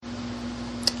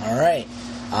All right.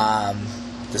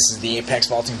 This is the Apex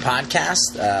Vaulting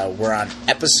Podcast. We're on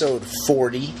episode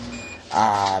 40.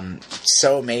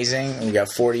 So amazing. We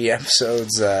got 40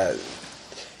 episodes. I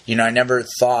never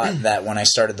thought that when I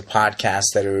started the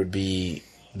podcast that it would be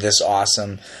this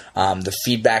awesome. The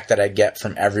feedback that I get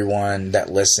from everyone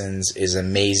that listens is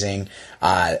amazing.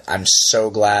 I'm so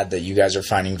glad that you guys are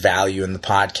finding value in the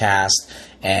podcast.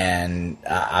 And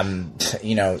I'm,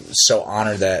 so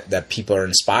honored that people are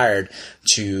inspired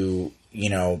to,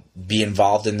 be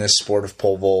involved in this sport of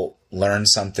pole vault, learn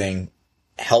something,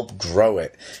 help grow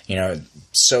it.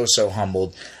 So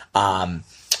humbled.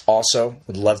 Also,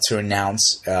 would love to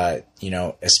announce,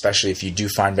 especially if you do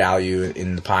find value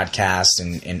in the podcast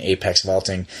and in Apex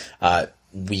Vaulting,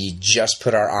 we just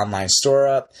put our online store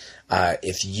up.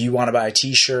 If you want to buy a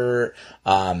t-shirt,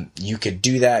 you could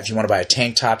do that. If you want to buy a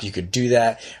tank top, you could do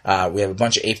that. We have a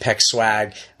bunch of Apex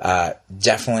swag.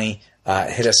 Definitely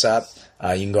hit us up.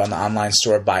 You can go on the online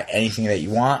store, buy anything that you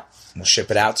want. We'll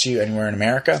ship it out to you anywhere in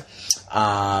America.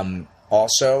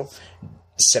 Also,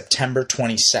 September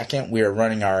 22nd, we are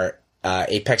running our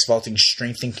Apex Vaulting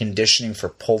Strength and Conditioning for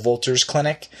Pole Vaulters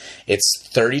Clinic. It's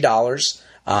 $30.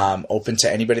 Open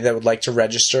to anybody that would like to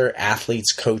register,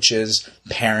 athletes, coaches,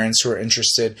 parents who are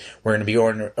interested. We're going to be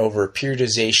going over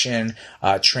periodization,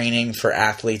 training for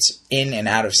athletes in and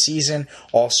out of season.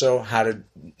 Also, how to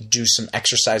do some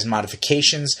exercise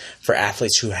modifications for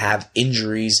athletes who have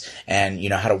injuries and,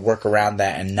 how to work around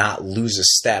that and not lose a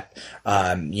step.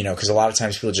 Because a lot of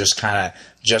times people just kind of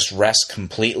just rest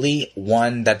completely.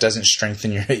 One, that doesn't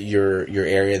strengthen your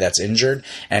area that's injured,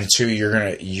 and two, you're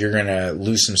gonna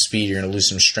lose some speed, you're gonna lose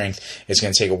some strength. It's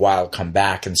gonna take a while to come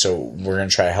back, and so we're gonna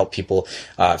try to help people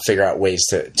figure out ways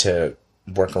to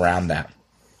work around that.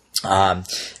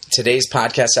 Today's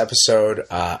podcast episode,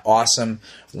 awesome.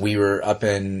 We were up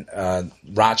in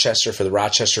Rochester for the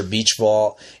Rochester Beach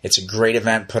Vault. It's a great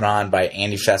event put on by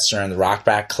Andy Fetzner and the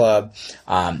Rockback Club.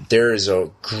 There is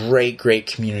a great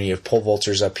community of pole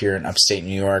vaulters up here in upstate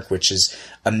New York, which is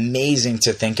amazing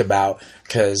to think about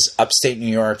because upstate New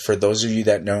York, for those of you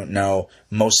that don't know,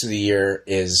 most of the year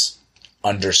is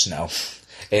under snow.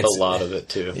 It's a lot of it,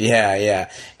 too. Yeah.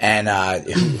 And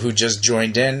who just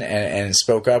joined in and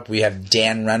spoke up. We have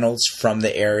Dan Reynolds from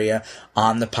the area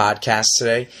on the podcast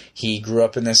today. He grew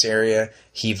up in this area.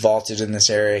 He vaulted in this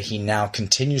area. He now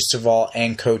continues to vault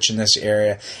and coach in this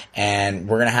area. And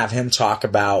we're going to have him talk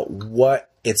about what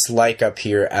it's like up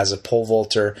here as a pole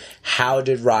vaulter. How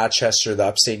did Rochester, the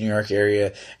upstate New York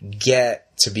area,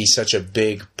 get to be such a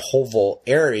big pole vault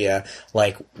area?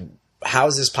 Like, how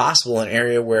is this possible in an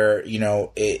area where,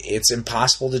 it's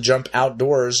impossible to jump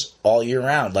outdoors all year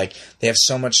round? Like, they have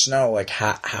so much snow. Like,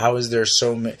 how are there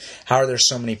so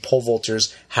many pole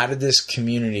vaulters? How did this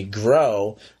community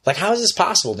grow? Like, how is this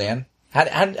possible, Dan?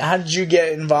 How did you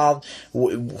get involved?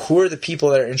 Who are the people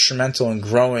that are instrumental in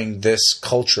growing this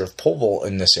culture of pole vault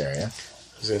in this area?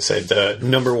 I was going to say the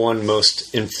number one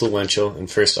most influential,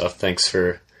 and first off, thanks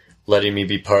for letting me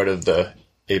be part of the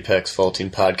Apex Vaulting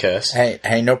Podcast.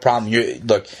 Hey, no problem.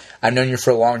 Look, I've known you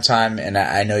for a long time, and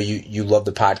I know you love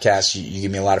the podcast. You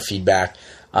give me a lot of feedback.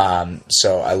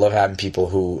 So I love having people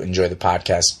who enjoy the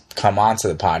podcast come onto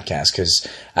the podcast because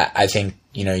I think,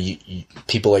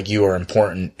 people like you are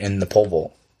important in the pole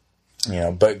vault.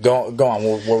 But go on.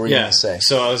 What were you going to say?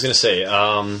 So I was going to say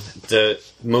the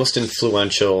most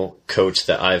influential coach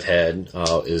that I've had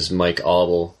is Mike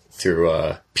Auble through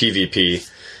PvP.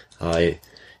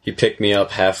 He picked me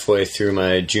up halfway through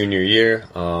my junior year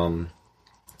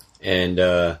and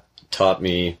taught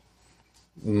me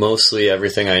mostly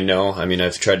everything I know. I mean,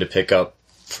 I've tried to pick up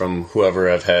from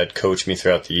whoever I've had coach me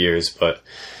throughout the years, but,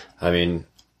 I mean,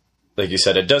 like you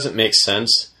said, it doesn't make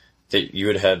sense that you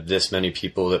would have this many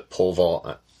people that pole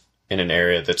vault in an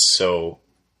area that's so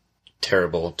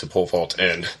terrible to pole vault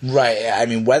in. Right. I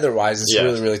mean, weather-wise, it's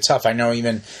really, really tough. I know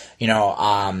even,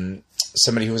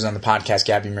 somebody who was on the podcast,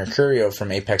 Gabby Mercurio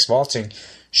from Apex Vaulting,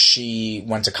 she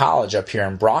went to college up here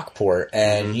in Brockport,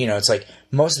 and, it's like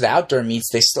most of the outdoor meets,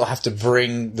 they still have to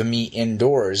bring the meet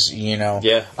indoors,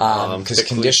 Yeah. Because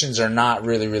conditions are not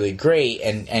really, really great,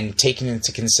 and taking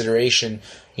into consideration,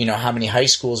 how many high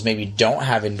schools maybe don't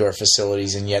have indoor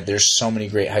facilities, and yet there's so many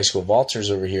great high school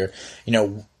vaulters over here,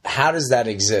 how does that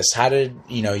exist? How did,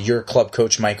 your club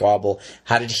coach, Mike Auble,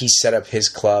 how did he set up his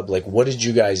club? Like, what did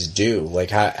you guys do?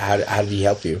 Like, how did he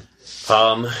help you?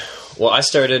 Well, I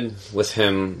started with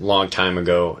him a long time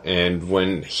ago, and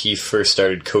when he first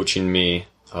started coaching me,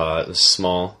 it was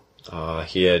small.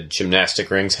 He had gymnastic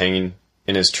rings hanging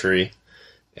in his tree,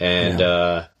 and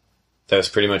that was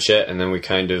pretty much it. And then we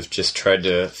kind of just tried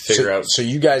to figure out. So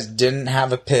you guys didn't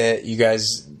have a pit. You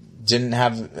guys didn't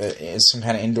have some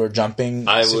kind of indoor jumping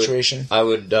situation? I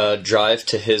would drive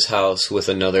to his house with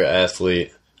another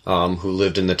athlete who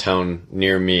lived in the town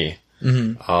near me.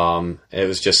 Mm-hmm. It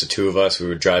was just the two of us. We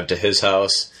would drive to his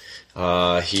house.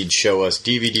 He'd show us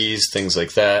DVDs, things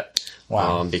like that.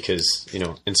 Wow. Because,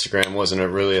 Instagram wasn't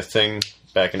really a thing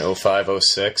back in 05,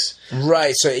 06.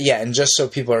 Right. So, yeah, and just so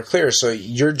people are clear, so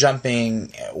you're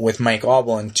jumping with Mike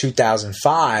Auble in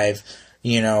 2005.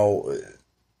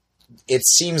 It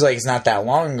seems like it's not that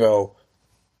long ago,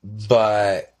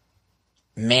 but,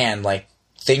 man, like,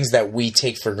 things that we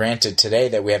take for granted today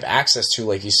that we have access to,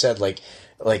 like you said, like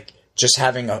just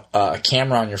having a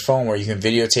camera on your phone where you can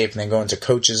videotape and then go into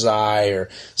Coach's Eye or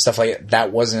stuff like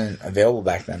that wasn't available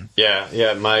back then.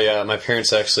 Yeah. My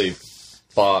parents actually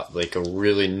bought like a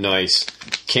really nice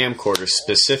camcorder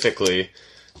specifically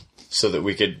so that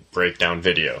we could break down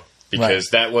video, because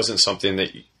that wasn't something that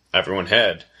everyone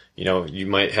had. You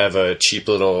might have a cheap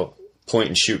little point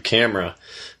and shoot camera,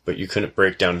 but you couldn't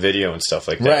break down video and stuff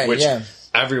like that. Which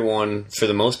everyone, for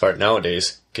the most part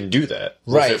nowadays, can do that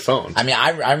with their phone. I mean,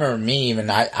 I remember me even,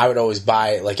 I would always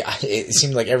buy, it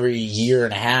seemed like every year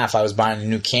and a half I was buying a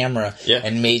new camera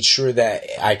and made sure that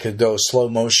I could go slow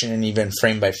motion and even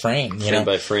frame by frame. Frame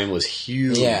by frame was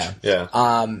huge. Yeah.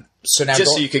 So now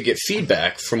so you could get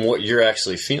feedback from what you're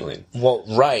actually feeling. Well,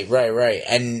 right.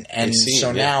 And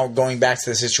now going back to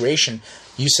the situation,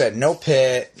 you said no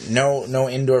pit, no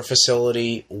indoor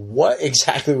facility. What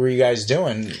exactly were you guys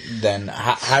doing then?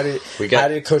 How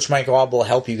did Coach Mike Auble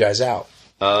help you guys out?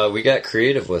 We got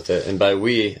creative with it, and by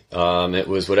we, it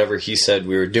was whatever he said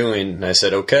we were doing, and I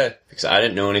said okay, because I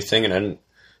didn't know anything and I didn't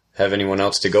have anyone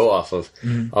else to go off of.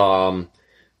 Mm-hmm.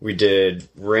 We did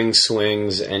ring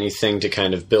swings, anything to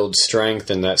kind of build strength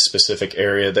in that specific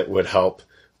area that would help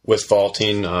with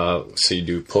vaulting. So you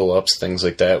do pull-ups, things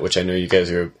like that, which I know you guys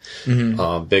are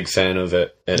a big fan of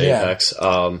at Apex.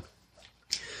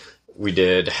 We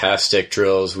did half-stick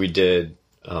drills. We did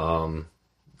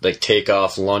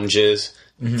takeoff lunges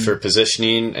for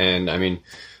positioning. And, I mean,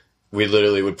 we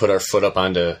literally would put our foot up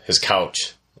onto his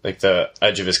couch, like the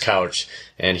edge of his couch,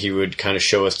 and he would kind of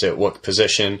show us at what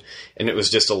position. And it was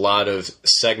just a lot of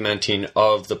segmenting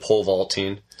of the pole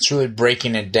vaulting. It's really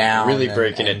breaking it down.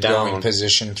 Going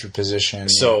position through position.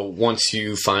 So once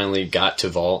you finally got to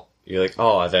vault, you're like,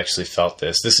 oh, I've actually felt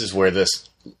this. This is where this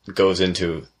goes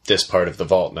into this part of the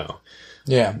vault now.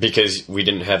 Yeah. Because we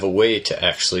didn't have a way to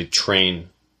actually train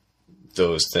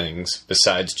those things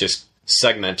besides just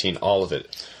segmenting all of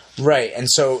it. Right, and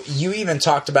so you even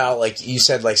talked about, like you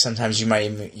said, like sometimes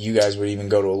you guys would even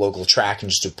go to a local track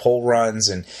and just do pole runs,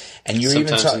 and you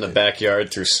sometimes even in the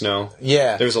backyard through snow.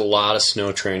 Yeah, there's a lot of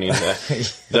snow training.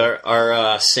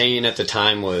 Our saying at the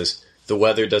time was the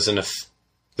weather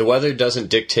doesn't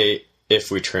dictate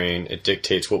if we train; it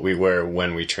dictates what we wear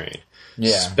when we train.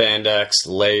 Yeah, spandex,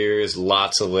 layers,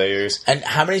 lots of layers. And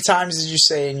how many times did you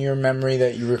say in your memory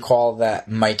that you recall that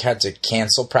Mike had to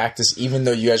cancel practice, even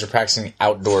though you guys were practicing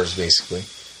outdoors, basically?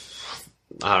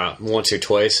 I don't know, once or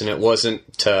twice, and it wasn't.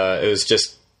 It was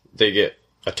just they get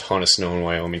a ton of snow in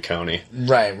Wyoming County.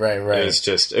 Right. It was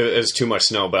just it was too much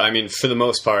snow. But I mean, for the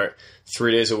most part,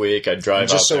 3 days a week I'd drive.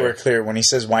 Just so there. We're clear, when he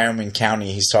says Wyoming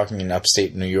County, he's talking in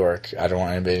upstate New York. I don't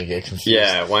want anybody to get confused.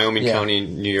 Yeah, Wyoming County,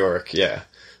 New York. Yeah.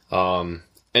 And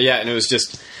it was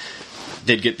just,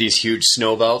 they'd get these huge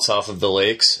snow belts off of the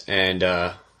lakes, and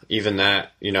even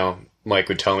that, Mike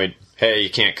would tell me, hey, you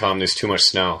can't come, there's too much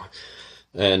snow.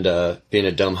 And being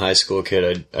a dumb high school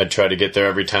kid, I'd try to get there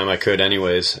every time I could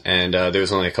anyways, and there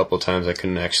was only a couple of times I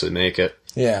couldn't actually make it.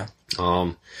 Yeah.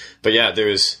 But yeah, there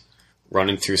was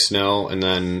running through snow, and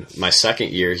then my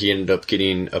second year, he ended up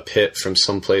getting a pit from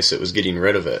some place that was getting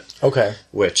rid of it. Okay.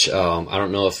 Which, I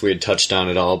don't know if we had touched on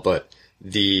at all, but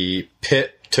the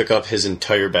pit took up his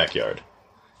entire backyard.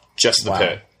 Just the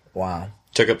pit. Wow.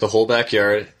 Took up the whole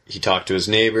backyard. He talked to his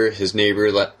neighbor. His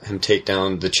neighbor let him take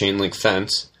down the chain link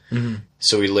fence. Mm-hmm.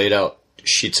 So he laid out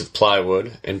sheets of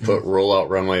plywood and put rollout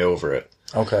runway over it.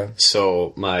 Okay.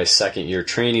 So my second year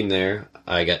training there,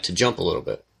 I got to jump a little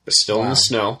bit. But still in the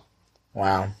snow.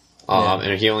 Wow.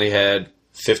 And he only had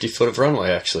 50 foot of runway,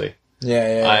 actually.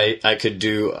 Yeah. I could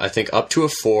do, I think, up to a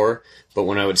 4, but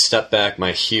when I would step back,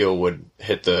 my heel would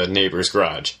hit the neighbor's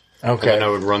garage. Okay. And I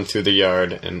would run through the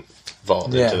yard and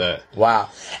vault into that. Wow.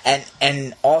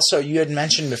 And also, you had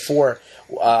mentioned before,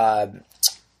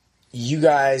 you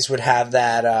guys would have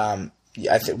that,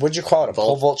 what'd you call it, a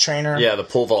pole vault trainer? Yeah, the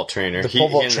pole vault trainer. The pole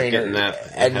vault trainer.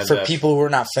 And for people who are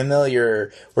not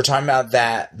familiar, we're talking about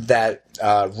that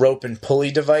rope and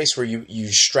pulley device where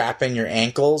you strap in your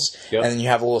ankles, and then you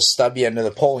have a little stubby end of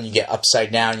the pole, and you get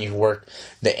upside down, and you work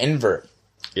the invert.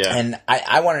 Yeah. And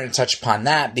I wanted to touch upon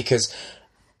that because,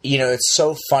 it's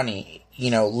so funny,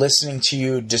 listening to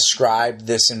you describe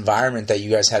this environment that you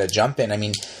guys had to jump in. I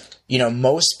mean,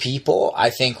 most people, I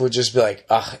think, would just be like,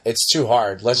 ugh, it's too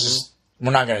hard.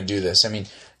 We're not going to do this. I mean,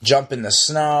 jump in the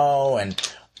snow and,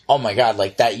 oh my God,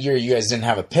 like that year you guys didn't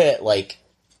have a pit. Like,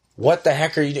 what the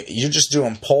heck are you doing? You're just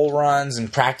doing pole runs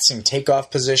and practicing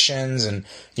takeoff positions, and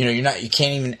you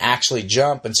can't even actually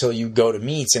jump until you go to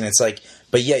meets. And it's like,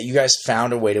 but yet you guys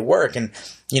found a way to work. And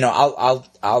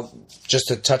I'll just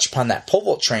to touch upon that pole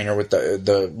vault trainer with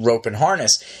the rope and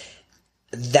harness.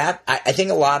 That I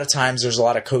think a lot of times there's a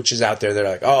lot of coaches out there that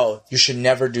are like, oh, you should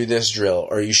never do this drill,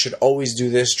 or you should always do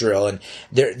this drill, and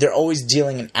they're always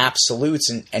dealing in absolutes.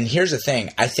 And here's the thing: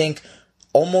 I think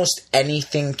almost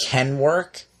anything can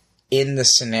work in the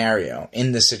scenario,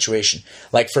 in the situation.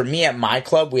 Like for me at my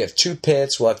club, we have 2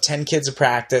 pits, we'll have 10 kids of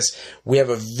practice. We have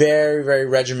a very, very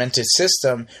regimented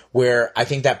system where I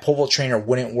think that pole vault trainer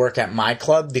wouldn't work at my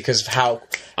club because of how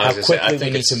quickly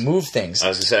we need to move things. I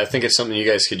was going to say, I think it's something you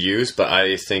guys could use, but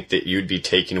I think that you'd be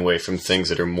taking away from things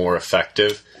that are more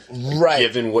effective. Right.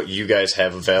 Given what you guys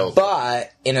have available.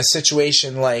 But in a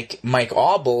situation like Mike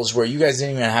Auble's, where you guys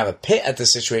didn't even have a pit at the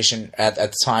situation at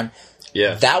the time,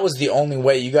 yeah, that was the only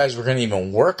way you guys were going to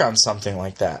even work on something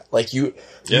like that. Like you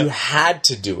had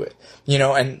to do it,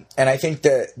 and I think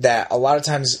that a lot of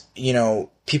times,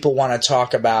 people want to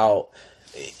talk about,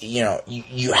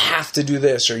 you have to do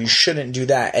this or you shouldn't do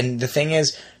that. And the thing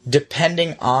is,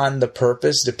 depending on the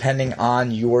purpose, depending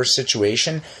on your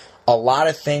situation, a lot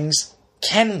of things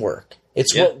can work.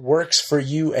 It's what works for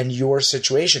you and your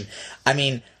situation. I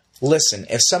mean, listen,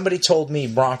 if somebody told me,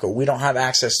 Bronco, we don't have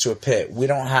access to a pit, we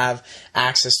don't have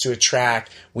access to a track,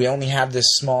 we only have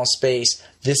this small space,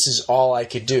 this is all I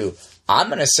could do, I'm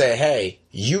going to say, hey,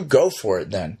 you go for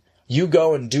it then. You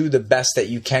go and do the best that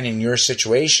you can in your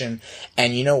situation,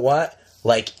 and you know what?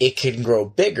 Like, it can grow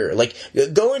bigger. Like,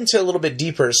 go into a little bit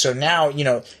deeper. So now,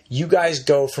 you guys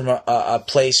go from a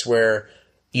place where,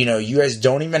 you guys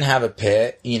don't even have a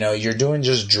pit. You're doing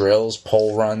just drills,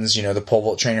 pole runs, the pole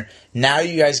vault trainer. Now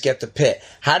you guys get the pit.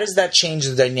 How does that change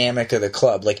the dynamic of the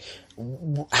club? Like,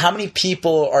 how many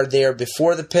people are there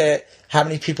before the pit? How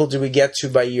many people do we get to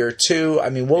by year 2? I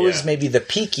mean, what was maybe the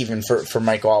peak even for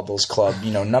Mike Auble's club,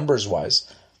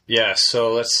 numbers-wise? Yeah,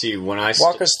 so let's see.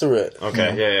 Walk us through it.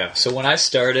 Okay, yeah. So when I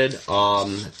started,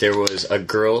 there was a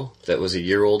girl that was a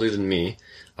year older than me.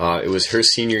 It was her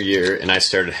senior year, and I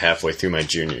started halfway through my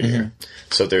junior year.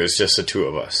 So there was just the 2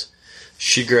 of us.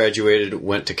 She graduated,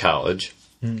 went to college.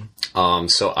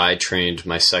 So I trained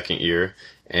my second year,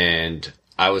 and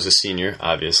I was a senior,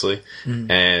 obviously.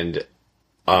 And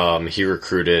he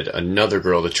recruited another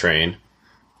girl to train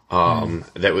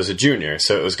that was a junior.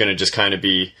 So it was going to just kind of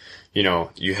be,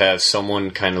 you have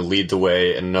someone kind of lead the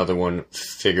way and another one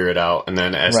figure it out. And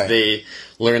then as they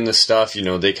learn the stuff,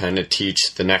 they kind of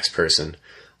teach the next person.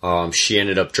 She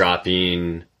ended up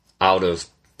dropping out of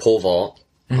pole vault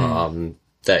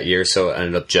that year, so it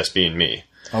ended up just being me.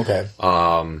 Okay.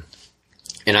 And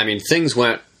I mean, things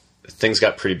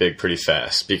got pretty big pretty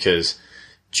fast because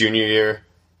junior year,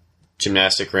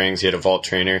 gymnastic rings, he had a vault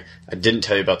trainer. I didn't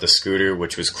tell you about the scooter,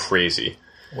 which was crazy.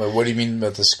 Wait, what do you mean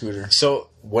about the scooter? So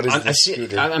what is the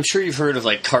scooter? I'm sure you've heard of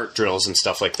like cart drills and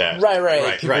stuff like that.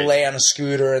 Right. People lay on a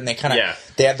scooter and they kind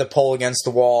of they have the pole against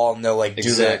the wall and they'll like do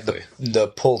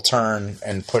the pull turn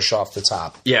and push off the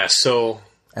top. Yeah, so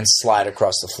and slide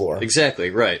across the floor.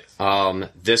 Exactly, right.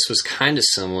 This was kind of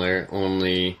similar,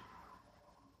 only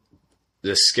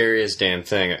the scariest damn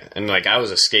thing. And like I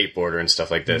was a skateboarder and stuff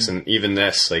like this, and even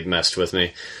this like messed with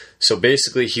me. So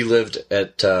basically, he lived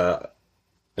at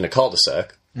in a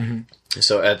cul-de-sac.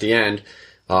 So at the end,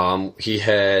 he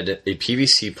had a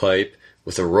PVC pipe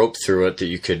with a rope through it that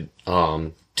you could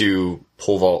do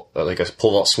pole vault, like a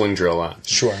pole vault swing drill on.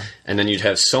 Sure. And then you'd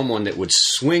have someone that would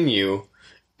swing you,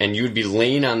 and you would be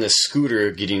laying on this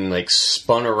scooter, getting like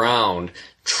spun around,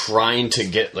 trying to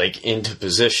get like into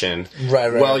position,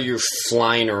 while you're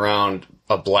flying around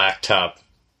a blacktop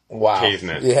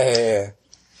pavement.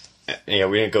 Yeah,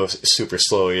 we didn't go super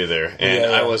slow either, and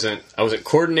I wasn't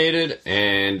coordinated,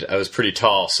 and I was pretty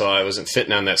tall, so I wasn't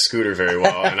fitting on that scooter very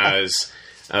well, and I was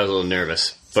a little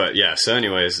nervous. But yeah, so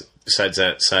anyways, besides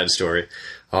that side story,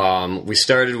 we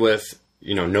started with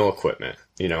no equipment,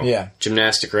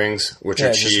 gymnastic rings, which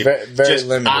are cheap, just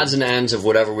odds and ends of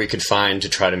whatever we could find to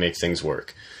try to make things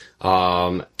work.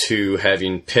 To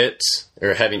having pits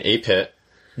or having a pit,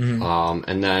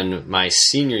 and then my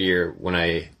senior year when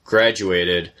I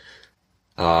graduated.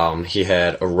 He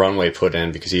had a runway put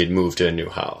in because he had moved to a new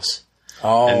house.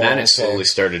 And then it slowly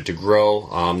started to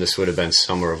grow. This would have been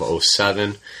summer of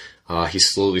 2007. he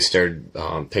slowly started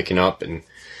picking up, and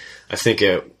I think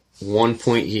at one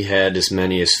point he had as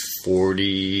many as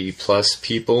 40 plus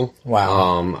people.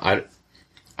 Wow.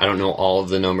 I don't know all of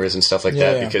the numbers and stuff like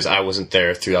that because I wasn't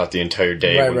there throughout the entire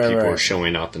day when people were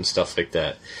showing up and stuff like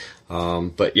that.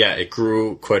 But yeah, it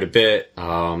grew quite a bit.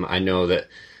 I know that,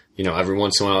 every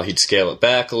once in a while he'd scale it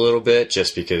back a little bit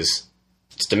just because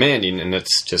it's demanding and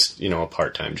it's just, a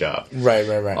part-time job. Right.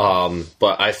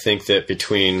 But I think that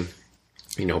between,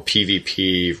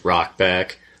 PvP,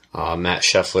 Rockback, Matt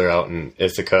Scheffler out in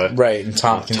Ithaca. Right, in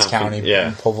Tompkins County,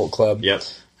 Pole Vault Club. Yep.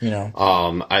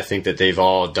 I think that they've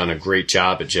all done a great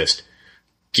job at just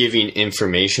giving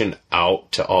information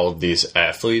out to all of these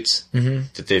athletes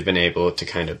that they've been able to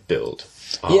kind of build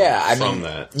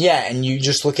that. Yeah, and you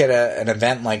just look at an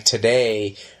event like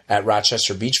today at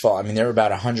Rochester Beach Vault. I mean, there were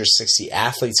about 160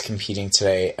 athletes competing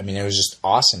today. I mean, it was just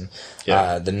awesome.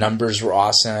 Yeah. The numbers were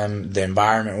awesome. The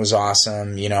environment was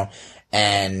awesome,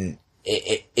 and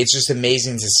it's just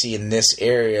amazing to see in this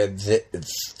area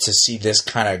to see this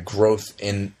kind of growth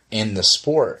in the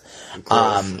sport.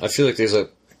 I feel like there's a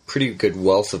pretty good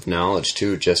wealth of knowledge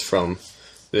too, just from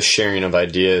the sharing of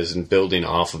ideas and building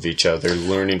off of each other,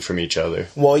 learning from each other.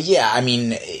 Well, yeah, I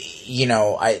mean,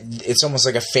 it's almost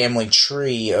like a family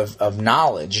tree of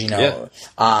knowledge, Yeah.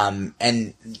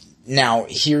 And now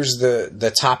here's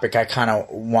the topic I kind of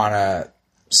want to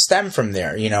stem from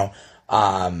there.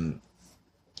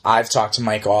 I've talked to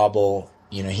Mike Auble.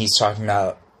 He's talking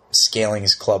about scaling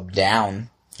his club down.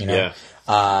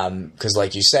 Because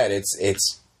like you said,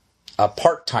 it's a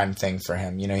part-time thing for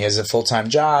him. He has a full-time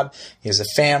job, he has a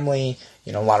family,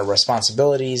 a lot of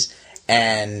responsibilities,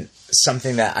 and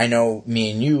something that I know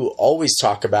me and you always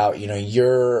talk about.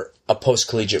 You're a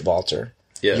post-collegiate vaulter.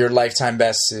 Yeah. Your lifetime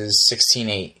best is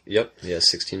 16.8. Yep. Yeah,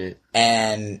 16.8.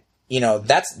 And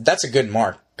that's a good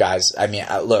mark, guys. I mean,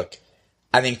 look.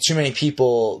 I think too many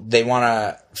people, they want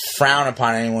to frown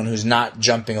upon anyone who's not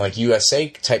jumping like USA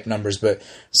type numbers, but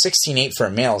 16.8 for a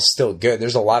male is still good.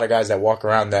 There's a lot of guys that walk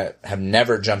around that have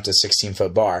never jumped a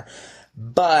 16-foot bar,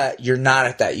 but you're not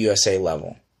at that USA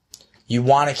level. You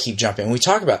want to keep jumping. We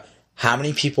talk about how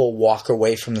many people walk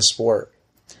away from the sport,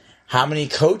 how many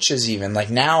coaches even. Like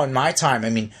now in my time, I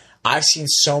mean, I've seen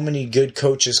so many good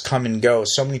coaches come and go,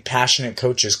 so many passionate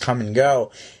coaches come and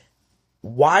go.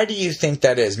 Why do you think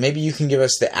that is? Maybe you can give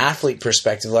us the athlete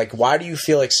perspective. Like, why do you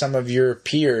feel like some of your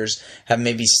peers have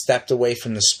maybe stepped away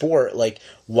from the sport? Like,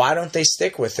 why don't they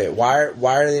stick with it? Why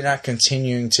are they not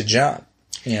continuing to jump?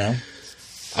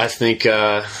 I think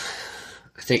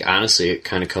honestly, it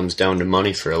kind of comes down to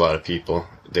money for a lot of people.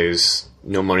 There's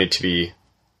no money to be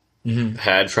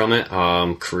had from it.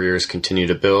 Careers continue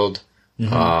to build.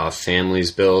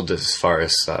 Families build as far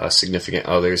as significant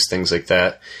others, things like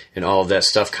that, and all of that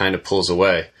stuff kind of pulls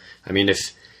away. I mean,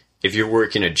 if you're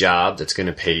working a job that's going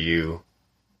to pay you,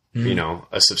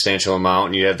 a substantial amount,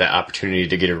 and you have that opportunity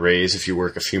to get a raise if you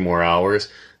work a few more hours,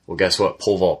 well, guess what?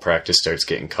 Pole vault practice starts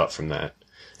getting cut from that.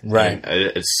 Right.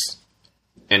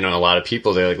 And a lot of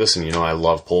people, they're like, listen, I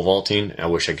love pole vaulting. I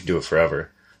wish I could do it forever.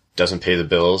 Doesn't pay the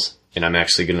bills, and I'm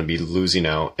actually going to be losing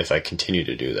out if I continue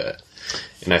to do that.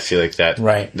 And I feel like that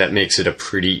that makes it a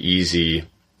pretty easy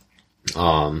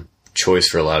choice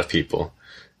for a lot of people.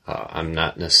 I'm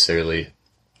not necessarily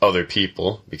other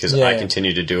people because I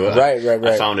continue to do it. Right.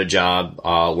 I found a job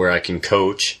where I can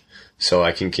coach, so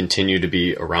I can continue to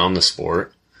be around the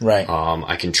sport. Right.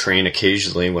 I can train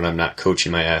occasionally when I'm not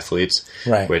coaching my athletes,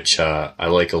 right. which I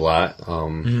like a lot.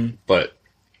 But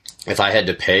if I had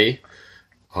to pay,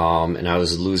 and I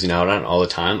was losing out on it all the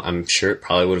time, I'm sure it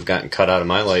probably would have gotten cut out of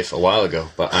my life a while ago.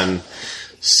 But I'm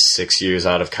 6 years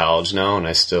out of college now, and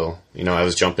I still, I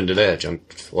was jumping today. I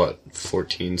jumped,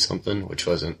 14-something, which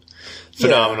wasn't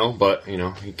phenomenal, but,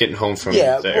 getting home from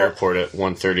the airport at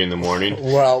 1:30 in the morning.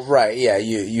 Well, right, yeah,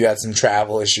 you had some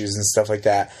travel issues and stuff like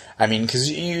that. I mean,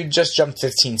 because you just jumped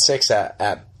 15.6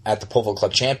 at the Pole Vault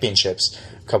Club Championships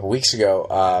a couple weeks ago,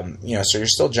 so you're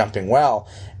still jumping well.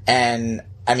 And,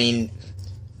 I mean,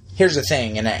 here's the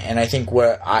thing, and I think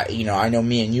what I know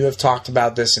me and you have talked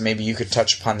about this, and maybe you could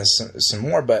touch upon this some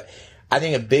more, but I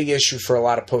think a big issue for a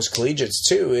lot of post-collegiates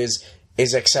too is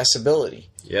accessibility.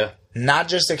 Yeah. Not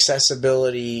just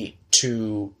accessibility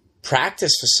to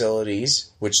practice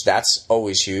facilities, which that's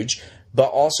always huge, but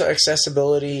also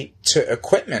accessibility to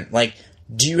equipment. Like,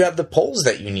 do you have the poles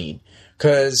that you need?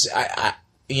 Because I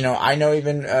know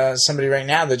even somebody right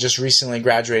now that just recently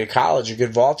graduated college, a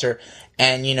good vaulter,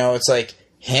 and it's like,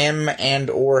 him and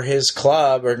or his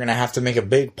club are going to have to make a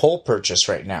big pole purchase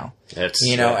right now. That's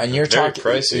and you're talking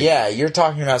pricey. Yeah, you're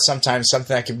talking about sometimes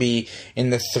something that could be in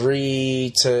the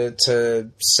 $3,000 to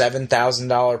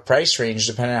 $7,000 price range,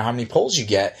 depending on how many poles you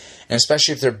get, and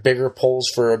especially if they're bigger poles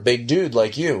for a big dude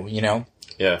like you.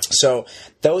 Yeah. So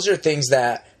those are things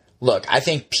that, look, I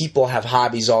think people have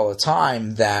hobbies all the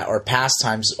time or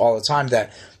pastimes all the time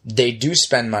that they do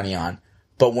spend money on.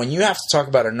 But when you have to talk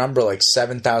about a number like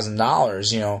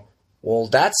 $7,000, well,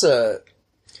 that's a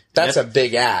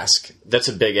big ask. That's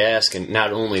a big ask, and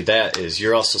not only that is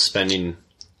you're also spending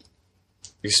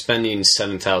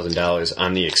 $7,000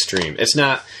 on the extreme. It's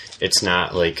not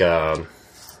like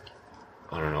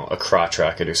I don't know, a crotch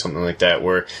rocket or something like that,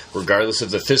 where regardless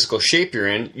of the physical shape you're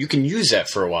in, you can use that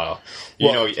for a while.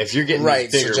 If you're getting right,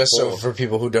 these bigger so just poles, so for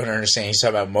people who don't understand, you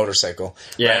talk about motorcycle.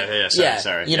 Yeah, right?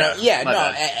 Sorry.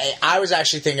 I was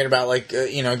actually thinking about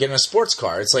getting a sports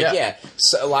car. It's like,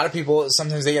 so a lot of people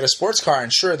sometimes they get a sports car,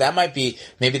 and sure, that might be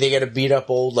maybe they get a beat up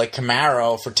old like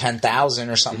Camaro for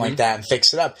 $10,000 or something like that and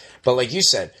fix it up. But like you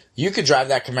said, you could drive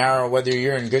that Camaro whether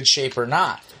you're in good shape or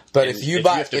not. But if you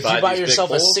buy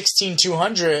yourself a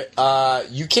 16200,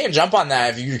 you can't jump on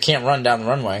that if you can't run down the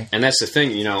runway. And that's the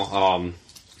thing,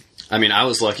 I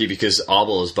was lucky because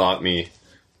Abel has bought me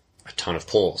a ton of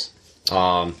poles.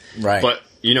 Right. But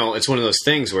it's one of those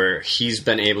things where he's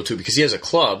been able to, because he has a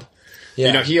club.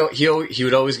 Yeah. He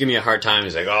would always give me a hard time.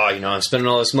 He's like, I'm spending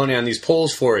all this money on these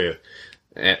poles for you,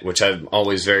 which I'm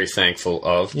always very thankful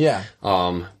of. Yeah.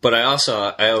 But I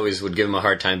always would give him a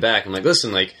hard time back. I'm like,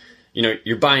 listen,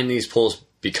 you're buying these poles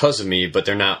because of me, but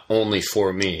they're not only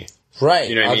for me. Right.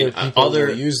 You know what I mean? People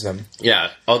will use them.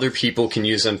 Yeah. Other people can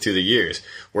use them through the years.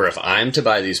 Where if I'm to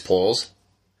buy these poles,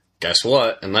 guess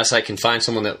what? Unless I can find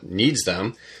someone that needs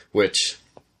them, which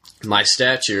my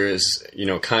stature is,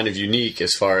 kind of unique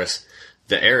as far as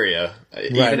the area.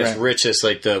 Even as rich as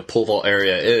the pole vault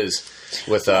area is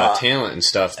with talent and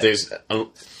stuff,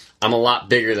 I'm a lot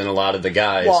bigger than a lot of the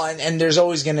guys. Well, and there's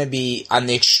always going to be, on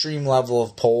the extreme level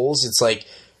of poles, it's like,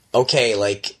 okay,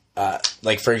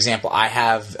 for example, I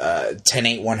have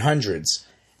 10-8-100s,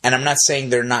 and I'm not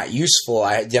saying they're not useful.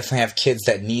 I definitely have kids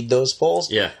that need those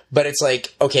poles. Yeah. But it's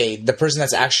like, okay, the person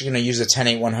that's actually going to use a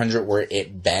 10-8-100 where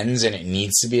it bends and it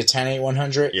needs to be a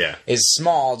 10-8-100 is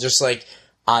small, just like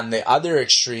on the other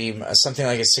extreme, something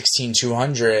like a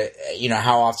 16200,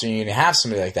 how often are you going to have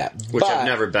somebody like that? Which I've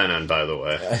never been on, by the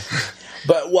way.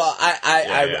 But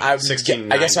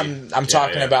I guess I'm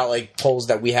talking about poles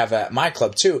that we have at my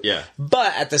club too. Yeah.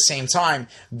 But at the same time,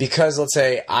 because let's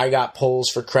say I got poles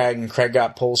for Craig and Craig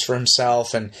got poles for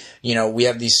himself, and we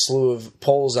have these slew of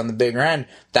poles on the bigger end.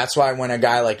 That's why when a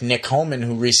guy like Nick Holman,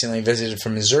 who recently visited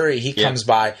from Missouri, he comes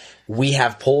by, we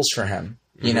have poles for him.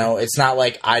 It's not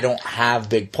like I don't have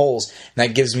big poles. And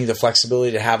that gives me the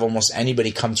flexibility to have almost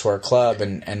anybody come to our club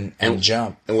and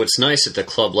jump. And what's nice at the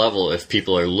club level, if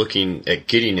people are looking at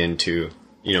getting into,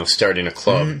 starting a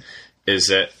club, is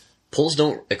that poles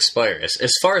don't expire.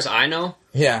 As far as I know.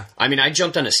 Yeah. I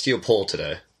jumped on a steel pole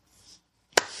today.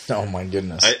 Oh my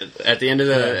goodness. At the end of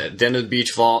the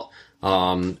beach vault,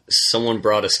 someone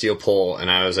brought a steel pole, and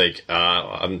I was like,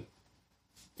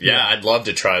 I'd love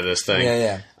to try this thing.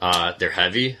 Yeah. They're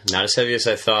heavy, not as heavy as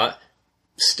I thought.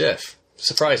 Stiff,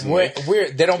 surprisingly.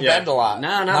 Weird. They don't bend a lot.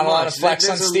 No, not a lot of flex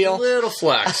on steel. A little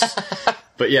flex,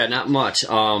 but not much.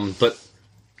 But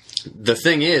the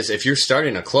thing is, if you're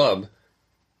starting a club,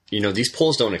 these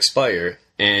poles don't expire,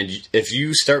 and if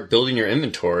you start building your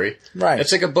inventory,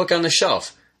 it's like a book on the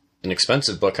shelf, an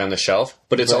expensive book on the shelf,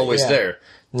 but it's always there.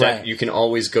 That you can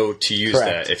always go to use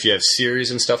that. If you have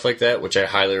series and stuff like that, which I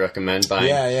highly recommend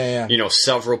buying,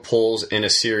 several poles in a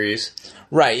series.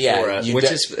 Right, yeah.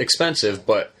 Which is expensive,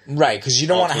 but... Right, because you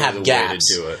don't want to have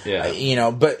gaps. To do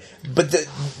it, but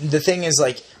the thing is,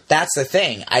 that's the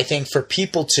thing. I think for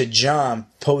people to jump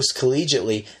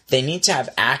post-collegiately, they need to have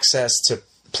access to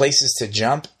places to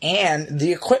jump and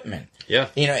the equipment. Yeah.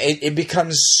 It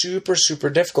becomes super, super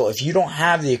difficult. If you don't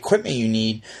have the equipment you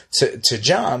need to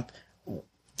jump,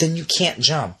 then you can't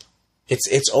jump.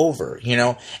 It's over,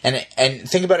 And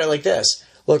think about it like this.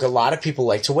 Look, a lot of people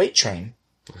like to weight train.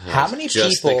 How many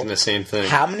just thinking the same thing.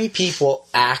 How many people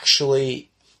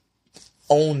actually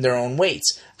own their own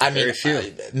weights? Very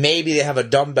few. Maybe they have a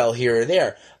dumbbell here or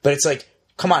there, but it's like,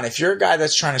 come on, if you're a guy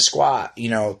that's trying to squat,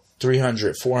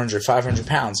 300, 400, 500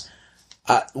 pounds,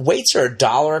 weights are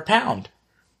 $1 a pound.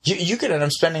 You could end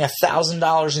up spending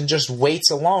 $1,000 in just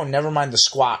weights alone, never mind the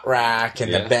squat rack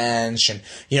and the bench and,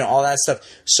 all that stuff.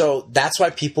 So that's why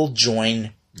people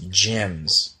join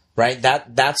gyms, right?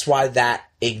 That's why that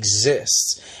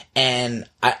exists. And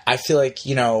I feel like,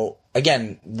 you know,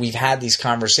 again, we've had these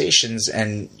conversations,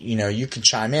 and, you know, you can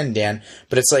chime in, Dan,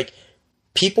 but it's like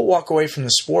people walk away from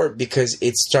the sport because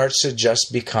it starts to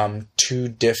just become too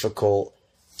difficult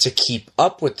to keep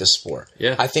up with the sport.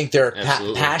 Yeah, I think there are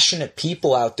absolutely. passionate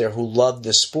people out there who love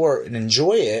the sport and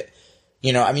enjoy it.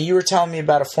 You know, I mean, you were telling me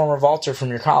about a former vaulter from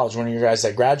your college, one of your guys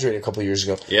that graduated a couple of years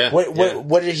ago. Yeah.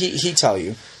 What did he tell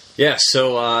you? Yeah,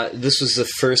 so this was the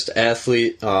first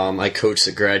athlete I coached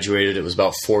that graduated. It was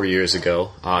about 4 years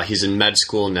ago. He's in med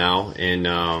school now in,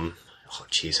 I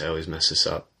always mess this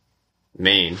up,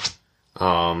 Maine.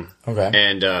 Okay.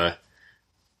 And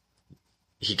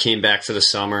he came back for the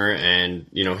summer, and,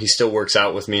 you know, he still works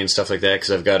out with me and stuff like that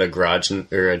because I've got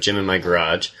a gym in my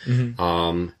garage.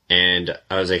 Mm-hmm. And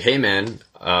I was like, hey, man,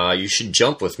 you should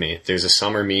jump with me. There's a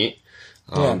summer meet.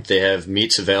 They have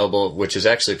meets available, which is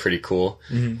actually pretty cool.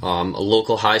 Mm-hmm. A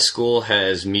local high school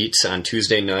has meets on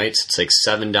Tuesday nights. It's like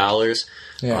 $7.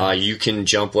 Yeah. You can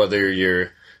jump whether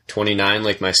you're 29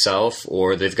 like myself,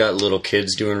 or they've got little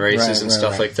kids doing races and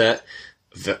stuff like that.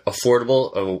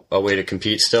 Affordable, a way to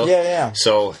compete still. Yeah.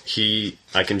 So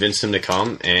I convinced him to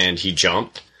come, and he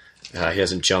jumped. He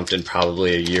hasn't jumped in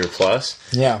probably a year plus.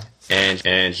 Yeah.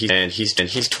 And he's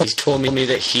told me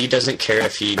that he doesn't care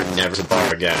if he never a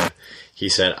bar again. He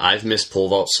said, I've missed pole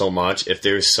vault so much. If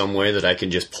there's some way that I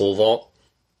can just pole vault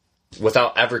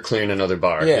without ever clearing another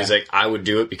bar, he's like, I would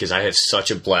do it because I have such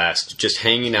a blast just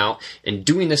hanging out and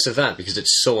doing this event because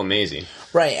it's so amazing.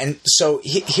 Right. And so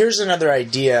here's another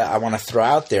idea I want to throw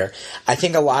out there. I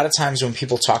think a lot of times when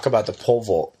people talk about the pole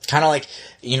vault, kind of like,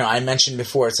 you know, I mentioned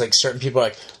before, it's like certain people are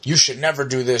like, you should never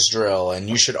do this drill and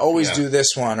you should always do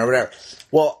this one or whatever.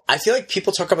 Well, I feel like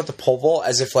people talk about the pole vault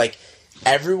as if like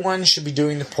everyone should be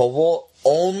doing the pole vault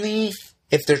only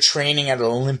if they're training at an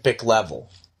Olympic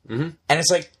level. Mm-hmm. And it's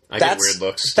like, I get weird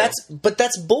looks.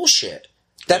 That's bullshit.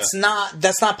 That's not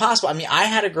possible. I mean, I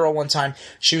had a girl one time.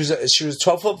 She was a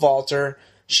 12-foot vaulter.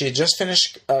 She had just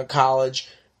finished college.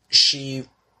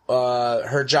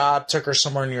 Her job took her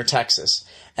somewhere near Texas,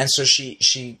 and so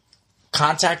she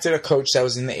contacted a coach that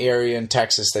was in the area in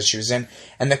Texas that she was in,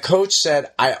 and the coach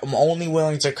said, "I'm only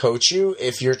willing to coach you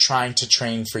if you're trying to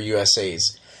train for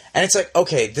USA's." And it's like,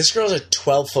 okay, this girl's a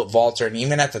 12-foot vaulter, and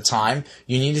even at the time,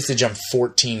 you needed to jump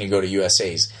 14 to go to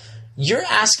USA's. You're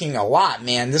asking a lot,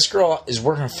 man. This girl is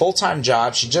working a full-time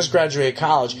job. She just graduated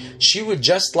college. She would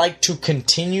just like to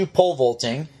continue pole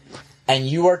vaulting, and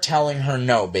you are telling her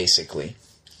no, basically.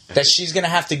 That she's going to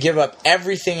have to give up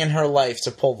everything in her life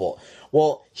to pole vault.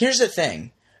 Well, here's the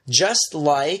thing. Just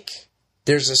like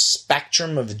there's a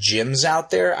spectrum of gyms out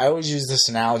there. I always use this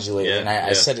analogy lately, and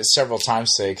I said it several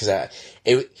times today because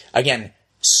again,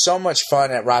 so much fun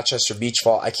at Rochester Beach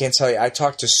Vault. I can't tell you. I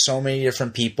talked to so many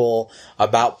different people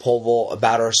about pole vault,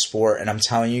 about our sport, and I'm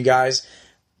telling you guys,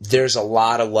 there's a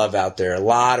lot of love out there. A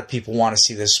lot of people want to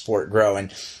see this sport grow.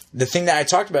 And the thing that I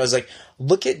talked about is like,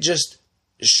 look at just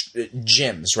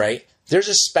gyms, right? There's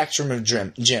a spectrum of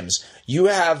gyms. You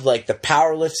have like the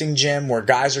powerlifting gym where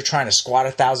guys are trying to squat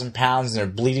 1,000 pounds and they're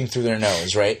bleeding through their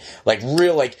nose, right? Like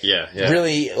real,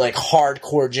 really like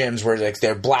hardcore gyms where like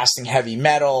they're blasting heavy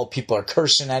metal, people are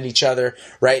cursing at each other,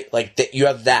 right? Like you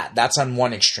have that. That's on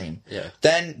one extreme. Yeah.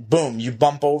 Then boom, you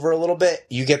bump over a little bit.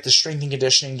 You get the strength and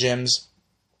conditioning gyms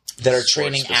that are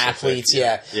training athletes,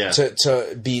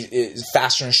 to be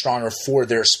faster and stronger for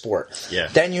their sport. Yeah.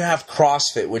 Then you have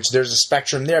CrossFit, which there's a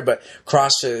spectrum there, but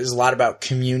CrossFit is a lot about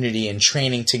community and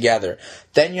training together.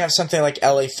 Then you have something like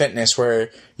LA Fitness, where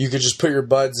you could just put your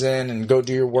buds in and go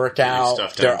do your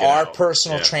workout. There are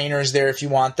personal trainers there if you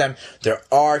want them. There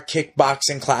are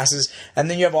kickboxing classes. And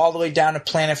then you have all the way down to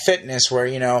Planet Fitness, where,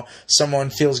 you know, someone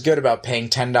feels good about paying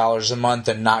 $10 a month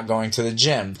and not going to the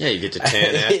gym. Yeah, you get to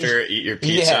tan after, eat your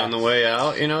pizza on the way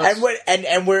out, you know.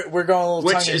 And we're going a little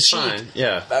which tongue in is cheek,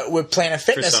 fine, with Planet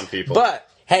Fitness for some people. But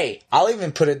hey, I'll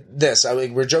even put it this.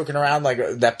 We're joking around like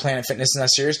that Planet Fitness is not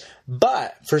serious.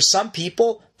 But for some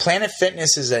people, Planet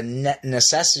Fitness is a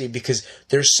necessity because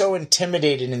they're so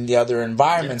intimidated in the other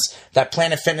environments that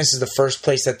Planet Fitness is the first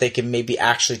place that they can maybe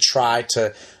actually try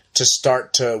to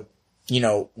start to, you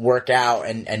know, work out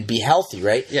and be healthy,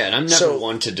 right? Yeah, and I'm never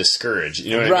one to discourage.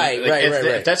 You know what I mean? Like,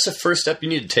 if that's the first step you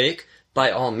need to take,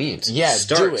 by all means. Yeah,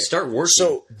 do it. Start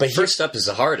working. But first step is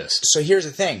the hardest. So here's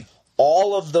the thing.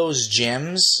 All of those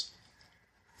gyms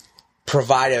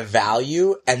provide a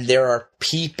value, and there are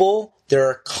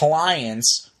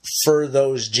clients for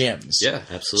those gyms. Yeah,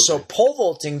 absolutely. So pole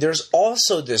vaulting, there's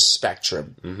also this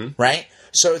spectrum, right?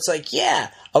 So it's like, yeah,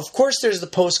 of course there's the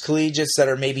post-collegiates that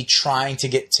are maybe trying to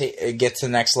get to the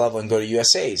next level and go to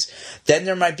USAs. Then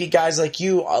there might be guys like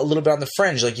you a little bit on the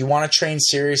fringe. Like you want to train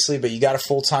seriously, but you got a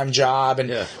full-time job.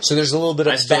 And so there's a little bit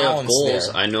of balance have goals.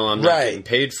 there. I know I'm not getting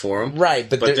paid for them. Right.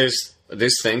 But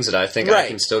there's things that I think I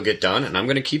can still get done, and I'm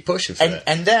going to keep pushing for that.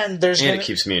 And then it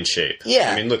keeps me in shape.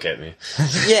 Yeah. I mean, look at me.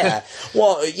 Yeah.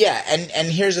 Well, yeah. And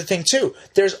here's the thing, too.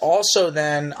 There's also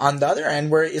then on the other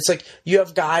end where it's like you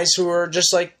have guys who are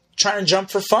just like trying to jump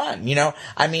for fun, you know?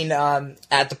 I mean,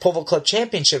 at the Pole Vault Club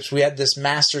Championships, we had this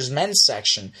Masters men's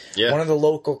section. Yeah. One of the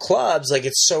local clubs, like,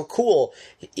 it's so cool.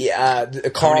 How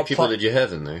many people did you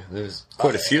have in there? There's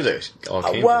quite a few that all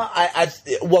came well,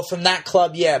 from that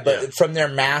club, but from their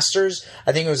Masters,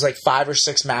 I think it was like 5 or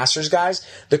 6 Masters guys.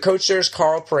 The coach there is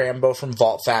Carl Parambo from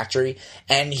Vault Factory,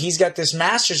 and he's got this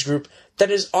Masters group that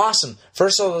is awesome.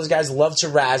 First of all, those guys love to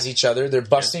razz each other. They're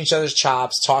busting each other's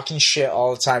chops, talking shit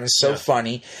all the time. It's so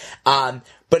funny. But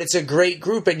it's a great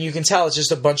group, and you can tell it's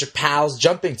just a bunch of pals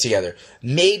jumping together.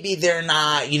 Maybe they're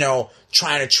not,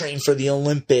 trying to train for the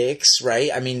Olympics,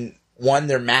 right? I mean, one,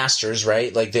 they're masters,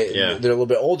 right? Like, they're a little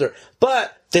bit older.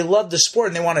 But they love the sport,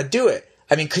 and they want to do it.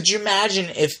 I mean, could you imagine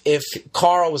if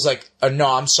Carl was like,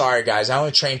 no, I'm sorry, guys. I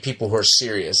only train people who are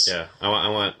serious. Yeah, I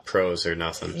want pros or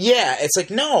nothing. Yeah, it's like,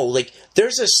 no. Like,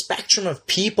 there's a spectrum of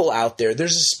people out there.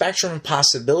 There's a spectrum of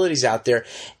possibilities out there.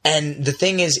 And the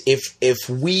thing is, if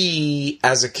we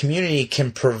as a community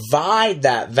can provide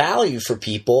that value for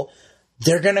people,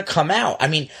 they're going to come out. I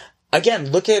mean,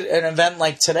 again, look at an event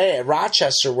like today at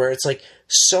Rochester where it's like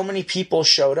so many people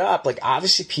showed up. Like,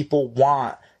 obviously people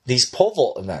want these pole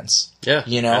vault events. Yeah,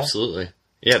 absolutely.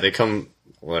 Yeah, they come.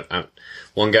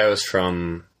 One guy was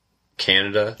from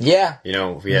Canada. Yeah,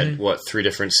 we had 3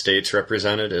 different states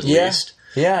represented at least.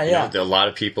 Yeah. A lot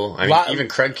of people. I mean, even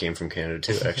Craig came from Canada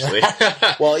too, actually.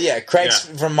 Well, yeah, Craig's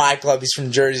from my club. He's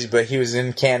from Jersey, but he was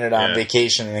in Canada on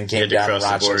vacation and then came down to Rochester.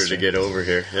 Cross the border to get over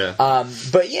here. Yeah.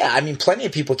 But yeah, I mean, plenty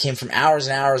of people came from hours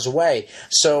and hours away.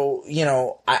 So,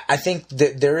 I think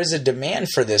that there is a demand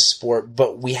for this sport,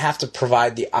 but we have to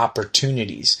provide the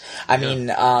opportunities. I mean,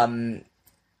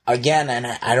 again, and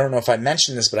I don't know if I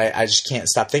mentioned this, but I just can't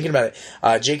stop thinking about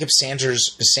it. Jacob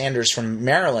Sanders from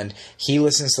Maryland, he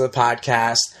listens to the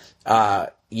podcast.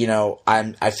 I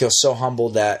feel so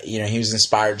humbled that he was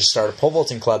inspired to start a pole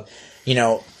vaulting club.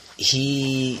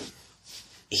 He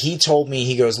told me,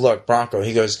 he goes, look, Bronco,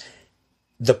 he goes,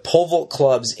 the pole vault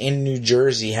clubs in New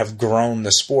Jersey have grown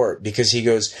the sport because he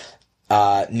goes,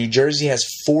 New Jersey has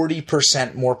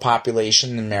 40% more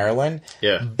population than Maryland.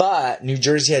 Yeah. But New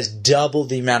Jersey has double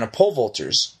the amount of pole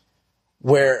vaulters.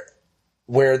 Where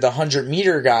the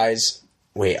 100-meter guys...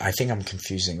 Wait, I think I'm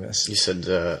confusing this. You said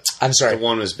I'm sorry. The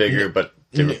one was bigger, but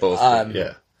they were both...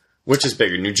 Which is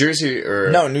bigger, New Jersey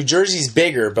or... No, New Jersey's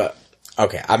bigger, but...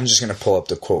 Okay, I'm just going to pull up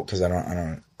the quote because I don't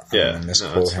want to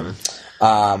misquote him.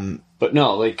 But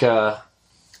no, like... I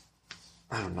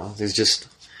don't know.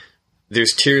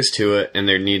 There's tiers to it, and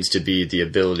there needs to be the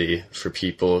ability for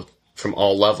people from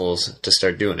all levels to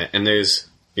start doing it. And there's,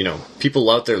 people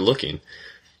out there looking.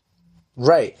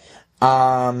 Right.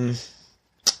 Gosh,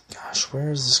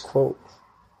 where is this quote?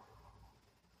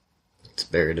 It's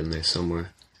buried in there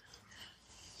somewhere.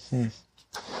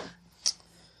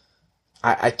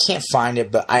 I can't find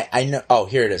it, but I know. Oh,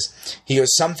 here it is. He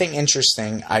goes, something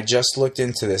interesting. I just looked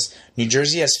into this. New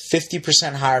Jersey has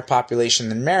 50% higher population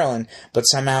than Maryland, but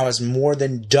somehow has more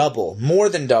than double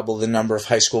the number of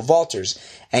high school vaulters,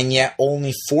 and yet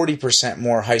only 40%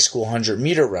 more high school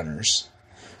 100-meter runners.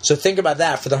 So think about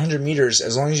that. For the 100 meters,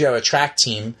 as long as you have a track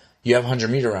team, you have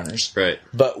 100-meter runners. Right.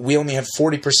 But we only have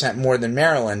 40% more than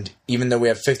Maryland, even though we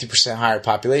have 50% higher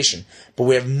population. But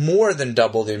we have more than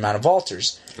double the amount of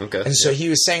vaulters. Okay. And so he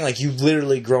was saying, like, you've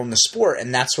literally grown the sport,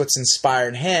 and that's what's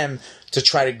inspired him to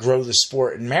try to grow the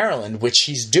sport in Maryland, which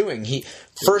he's doing.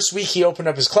 First week he opened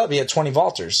up his club, he had 20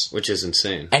 vaulters. Which is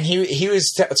insane. And he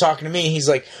was talking to me, he's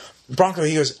like, Bronco,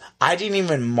 he goes, I didn't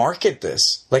even market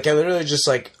this. Like, I literally just,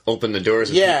 like... Opened the doors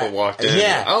and people walked in.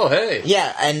 Yeah. Oh, hey.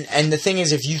 Yeah, and the thing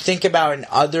is, if you think about in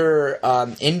other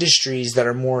industries that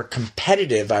are more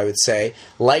competitive, I would say,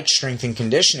 like strength and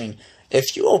conditioning,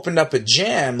 if you opened up a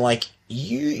gym, like,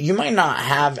 you might not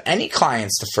have any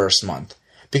clients the first month.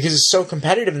 Because it's so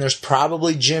competitive, and there's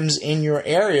probably gyms in your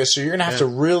area, so you're going to have to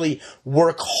really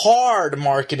work hard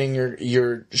marketing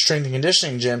your strength and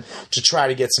conditioning gym to try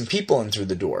to get some people in through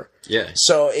the door. Yeah.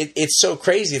 So it's so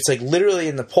crazy. It's like literally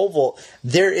in the pole vault,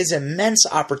 there is immense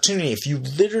opportunity. If you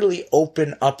literally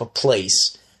open up a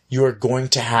place, you are going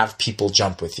to have people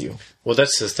jump with you. Well,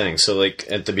 that's the thing. So, like,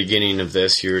 at the beginning of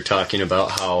this, you were talking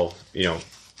about how,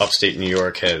 upstate New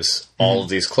York has all of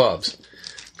these clubs.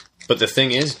 But the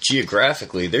thing is,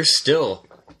 geographically, they're still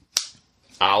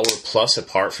hour plus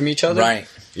apart from each other. Right.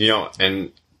 You know,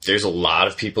 and there's a lot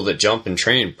of people that jump and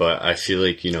train, but I feel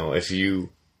like, you know, if you,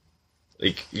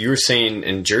 like you were saying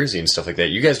in Jersey and stuff like that,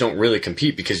 you guys don't really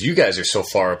compete because you guys are so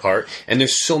far apart and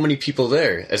there's so many people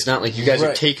there. It's not like you guys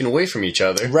are taken away from each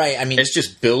other. Right. I mean, it's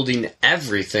just building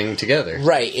everything together.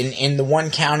 Right. In the one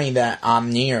county that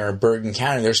I'm near, Bergen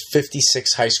County, there's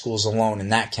 56 high schools alone in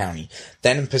that county.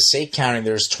 Then in Passaic County,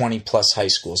 there's 20 plus high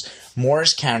schools.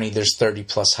 Morris County, there's 30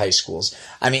 plus high schools.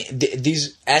 I mean,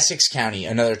 these Essex County,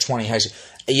 another 20 high schools.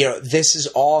 You know, this is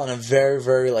all in a very,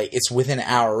 very, like, it's within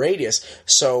our radius.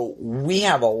 So we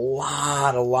have a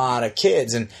lot of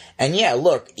kids. And yeah,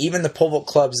 look, even the pole vault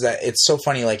clubs that, it's so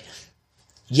funny, like,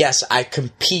 yes, I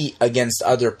compete against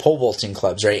other pole vaulting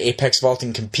clubs, right? Apex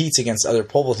Vaulting competes against other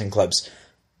pole vaulting clubs,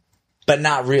 but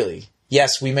not really.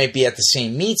 Yes, we might be at the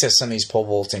same meets as some of these pole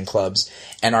vaulting clubs,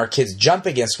 and our kids jump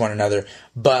against one another.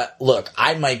 But look,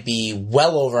 I might be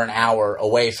well over an hour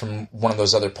away from one of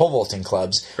those other pole vaulting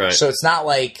clubs. Right. So it's not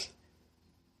like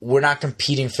we're not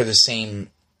competing for the same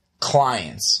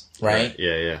clients, right?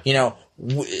 Yeah. You know,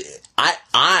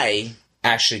 I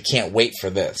actually can't wait for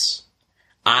this.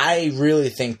 I really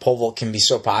think pole vault can be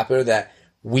so popular that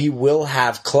we will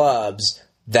have clubs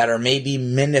that are maybe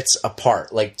minutes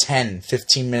apart, like 10,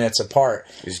 15 minutes apart.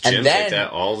 There's gyms like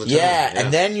that all the time. Yeah,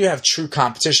 and then you have true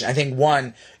competition. I think,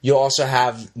 one, you'll also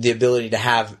have the ability to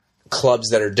have clubs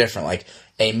that are different, like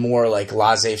a more like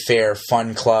laissez-faire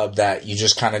fun club that you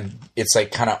just kind of, it's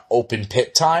like kind of open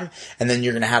pit time. And then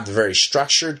you're going to have the very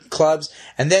structured clubs.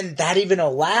 And then that even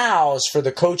allows for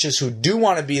the coaches who do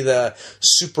want to be the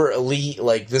super elite,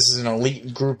 like this is an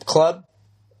elite group club,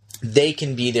 they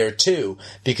can be there too,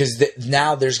 because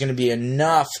now there's going to be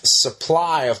enough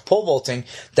supply of pole vaulting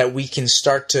that we can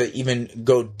start to even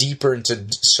go deeper into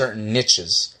certain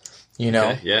niches, you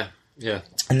know? Okay. Yeah.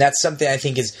 And that's something I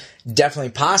think is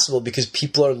definitely possible because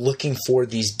people are looking for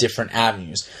these different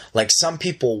avenues. Like some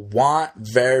people want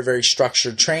very, very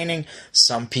structured training.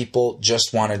 Some people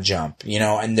just want to jump, you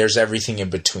know, and there's everything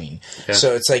in between. Yeah.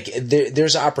 So it's like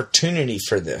there's opportunity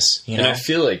for this, you know? And I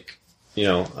feel like, you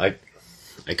know,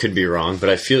 I could be wrong, but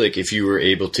I feel like if you were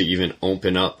able to even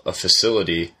open up a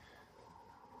facility,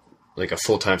 like a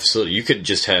full-time facility, you could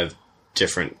just have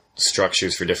different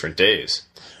structures for different days.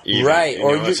 Even, right, you know,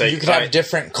 or you could have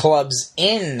different clubs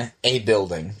in a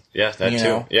building. Yeah, that too.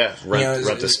 Know? Yeah, rent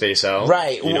the space out,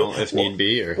 right? You know, if need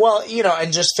be. Or well, you know,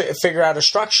 and just figure out a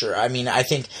structure. I mean, I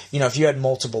think, you know, if you had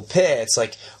multiple pits,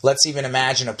 like let's even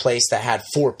imagine a place that had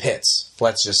 4 pits.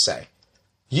 Let's just say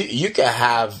you could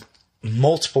have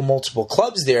multiple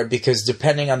clubs there because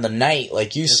depending on the night,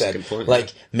 like you said, a good point,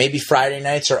 like maybe Friday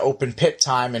nights are open pit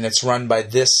time and it's run by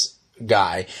this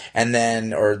guy and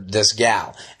then or this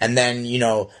gal, and then, you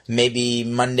know, maybe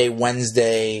Monday,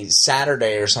 Wednesday,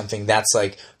 Saturday or something, that's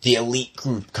like the elite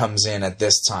group comes in at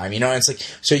this time, you know. And it's like,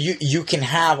 so you can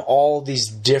have all these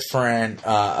different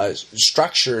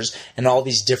structures and all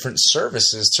these different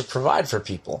services to provide for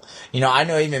people. You know, I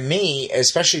know even me,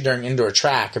 especially during indoor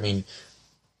track, I mean,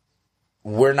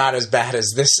 we're not as bad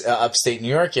as this upstate New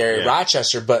York area,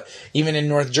 Rochester, but even in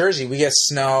North Jersey, we get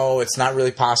snow. It's not really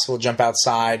possible to jump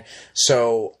outside.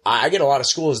 So I get a lot of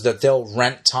schools that they'll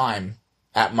rent time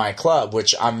at my club,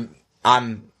 which I'm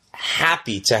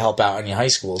happy to help out any high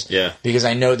schools. Yeah. Because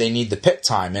I know they need the pit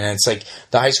time. And it's like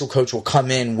the high school coach will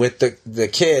come in with the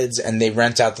kids and they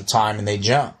rent out the time and they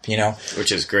jump, you know.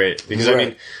 Which is great. Because, right. I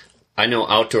mean, I know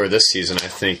outdoor this season, I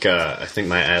think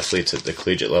my athletes at the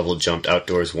collegiate level jumped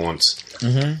outdoors once.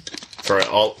 Mm-hmm. For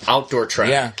all outdoor track.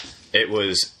 Yeah. It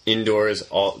was indoors,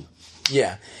 all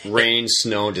rain,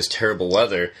 snow, just terrible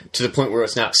weather, to the point where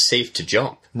it's not safe to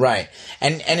jump. Right.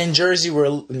 And in Jersey,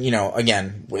 we're, you know,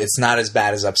 again, it's not as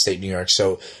bad as upstate New York.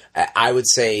 So I would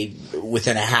say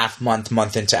within a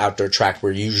month into outdoor track, we're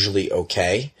usually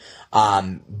okay.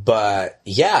 But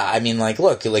yeah, I mean, like,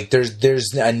 look, like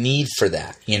there's a need for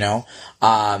that, you know?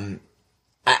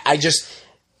 I just,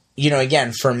 you know,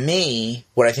 again, for me,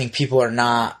 what I think people are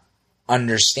not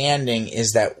understanding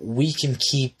is that we can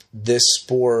keep this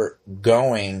sport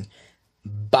going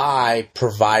by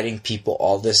providing people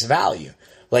all this value.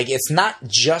 Like, it's not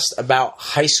just about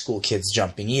high school kids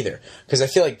jumping either, because I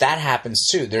feel like that happens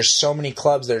too. There's so many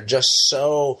clubs that are just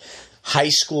so high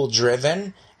school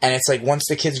driven, and it's like once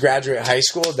the kids graduate high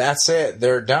school, that's it.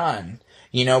 They're done.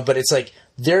 You know, but it's like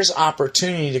there's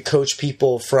opportunity to coach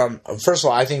people from, first of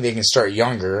all, I think they can start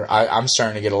younger. I'm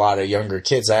starting to get a lot of younger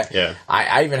kids.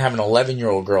 I even have an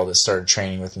 11-year-old girl that started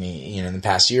training with me, you know, in the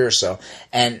past year or so.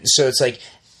 And so it's like,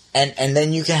 and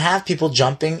then you can have people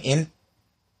jumping in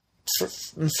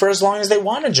for as long as they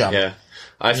want to jump. Yeah.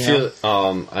 I feel,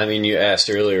 I mean, you asked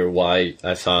earlier why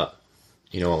I thought,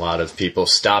 a lot of people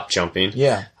stop jumping.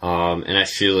 Yeah. And I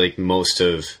feel like most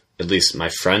of, at least my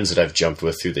friends that I've jumped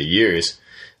with through the years,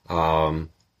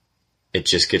 it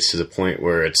just gets to the point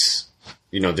where it's,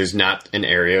 there's not an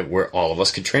area where all of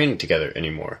us could train together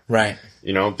anymore. Right.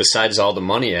 Besides all the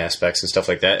money aspects and stuff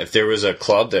like that, if there was a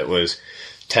club that was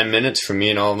 10 minutes from me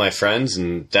and all of my friends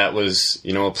and that was,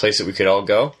 a place that we could all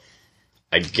go,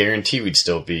 I guarantee we'd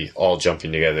still be all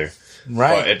jumping together.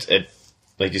 Right. But it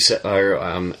like you said,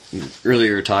 earlier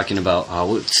you were talking about,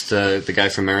 what's the guy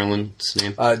from Maryland's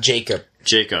name? Jacob.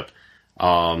 Jacob.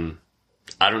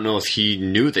 I don't know if he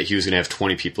knew that he was going to have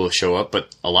 20 people show up,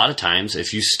 but a lot of times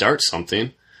if you start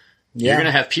something, you're going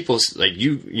to have people, like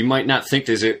you might not think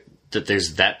that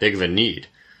there's that big of a need.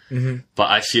 Mm-hmm. But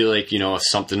I feel like, if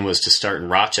something was to start in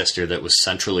Rochester that was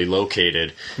centrally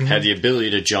located, had the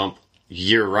ability to jump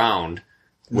year round,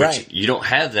 which you don't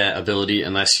have that ability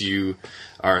unless you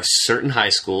are certain high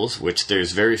schools, which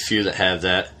there's very few that have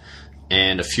that,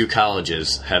 and a few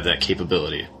colleges have that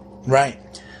capability. Right.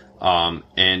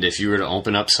 And if you were to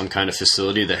open up some kind of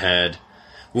facility that had,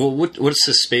 what's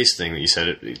the space thing that you said?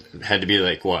 It had to be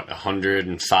like,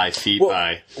 105 feet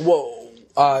by...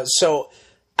 So,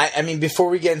 I mean, before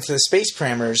we get into the space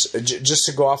parameters, just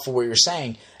to go off of what you're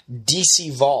saying,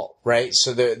 DC Vault, right?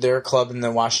 So they're a club in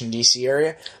the Washington, D.C.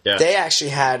 area. Yeah. They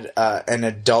actually had an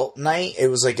adult night. It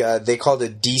was like they called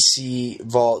it DC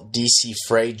Vault, DC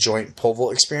Fray Joint Pole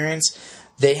Vault Experience.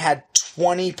 They had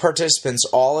 20 participants,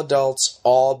 all adults,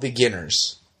 all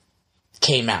beginners,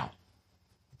 came out.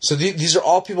 So these are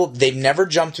all people, they've never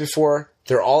jumped before.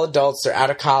 They're all adults. They're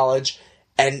out of college.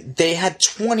 And they had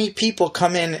 20 people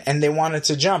come in and they wanted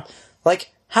to jump.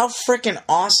 Like, how freaking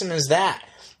awesome is that?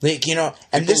 Like, and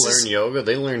people learn yoga.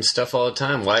 They learn stuff all the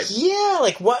time. Why? Yeah,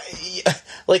 like what?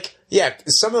 Like, yeah,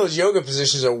 some of those yoga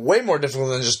positions are way more difficult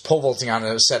than just pole vaulting on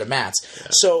a set of mats. Yeah.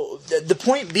 So the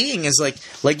point being is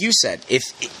like you said,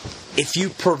 if you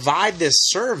provide this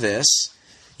service,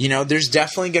 there's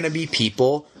definitely going to be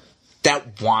people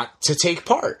that want to take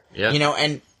part. Yeah.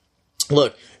 And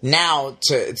look, now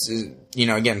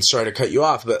again, sorry to cut you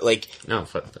off, but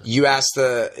you asked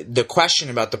the question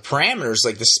about the parameters,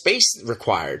 like the space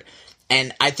required.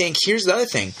 And I think here's the other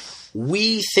thing.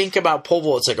 We think about pole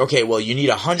vault, it's like, okay, well, you need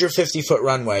a 150-foot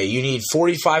runway. You need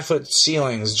 45-foot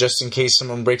ceilings just in case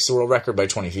someone breaks the world record by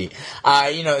 20 feet.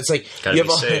 It's like... Gotta be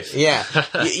safe. Yeah.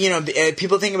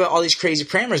 People think about all these crazy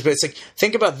parameters, but it's like,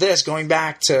 think about this, going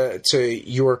back to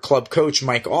your club coach,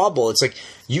 Mike Auble. It's like,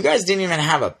 you guys didn't even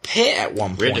have a pit at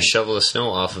one point. We had to shovel the snow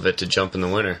off of it to jump in the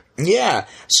winter. Yeah.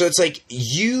 So it's like,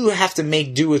 you have to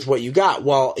make do with what you got.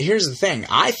 Well, here's the thing.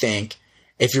 I think...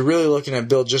 if you're really looking to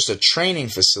build just a training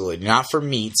facility, not for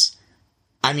meets,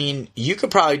 I mean, you could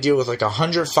probably deal with like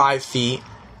 105 feet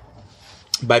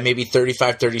by maybe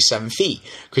 35, 37 feet.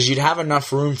 Because you'd have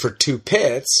enough room for 2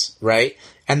 pits, right?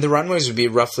 And the runways would be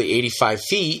roughly 85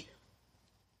 feet.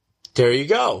 There you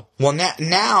go. Well,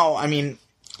 now I mean,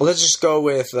 let's just go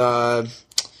with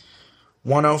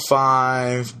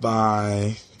 105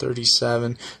 by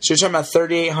 37. So you're talking about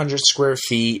 3,800 square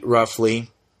feet,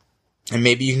 roughly. And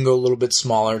maybe you can go a little bit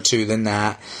smaller, too, than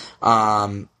that.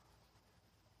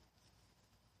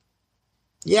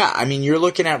 Yeah, I mean, you're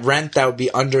looking at rent that would be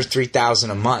under $3,000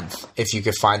 a month if you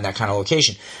could find that kind of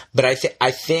location. But I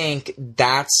think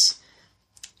that's...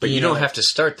 But you don't have to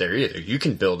start there either. You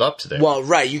can build up to that. Well,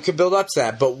 right, you could build up to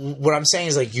that. But what I'm saying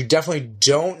is, like, you definitely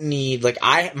don't need... Like,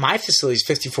 my facility is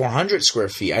 5,400 square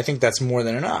feet. I think that's more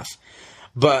than enough.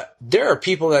 But there are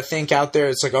people that think out there,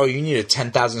 it's like, oh, you need a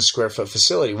 10,000 square foot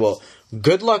facility. Well,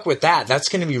 good luck with that. That's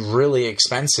going to be really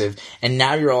expensive. And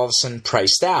now you're all of a sudden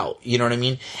priced out. You know what I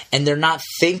mean? And they're not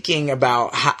thinking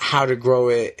about how to grow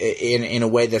it in a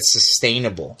way that's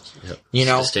sustainable. Yep.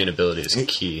 Sustainability is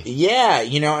key. Yeah.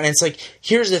 And it's like,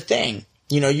 here's the thing.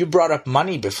 You brought up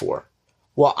money before.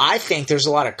 Well, I think there's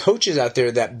a lot of coaches out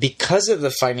there that because of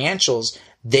the financials,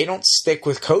 they don't stick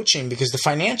with coaching because the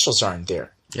financials aren't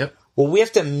there. Yep. Well, we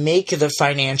have to make the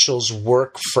financials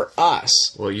work for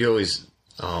us. Well, you always,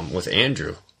 with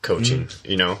Andrew coaching,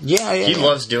 Yeah, he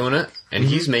loves doing it, and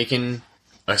he's making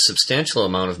a substantial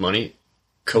amount of money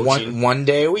coaching. One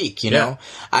day a week, you know?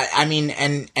 I mean,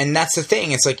 and that's the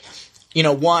thing. It's like,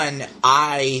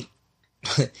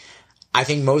 I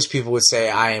think most people would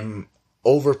say I am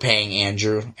overpaying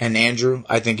Andrew, and Andrew,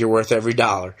 I think you're worth every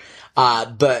dollar.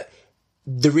 But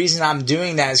the reason I'm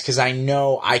doing that is because I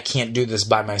know I can't do this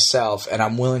by myself, and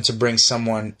I'm willing to bring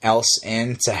someone else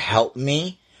in to help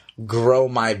me grow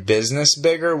my business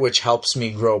bigger, which helps me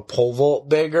grow pole vault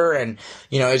bigger. And,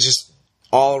 it's just,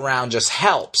 all around just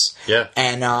helps. Yeah.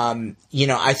 And, you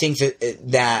know, I think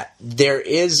that there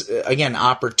is, again,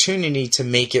 opportunity to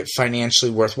make it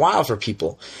financially worthwhile for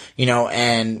people, you know,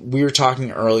 and we were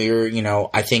talking earlier, you know,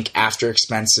 I think after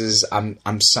expenses, I'm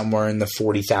somewhere in the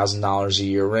 $40,000 a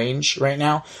year range right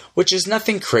now, which is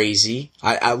nothing crazy.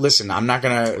 I listen, I'm not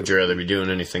going to. Would you rather be doing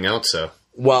anything else, though?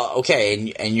 Well,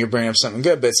 okay, and you're bringing up something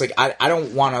good, but it's like I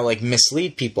don't want to like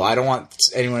mislead people. I don't want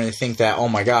anyone to think that, oh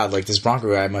my God, like this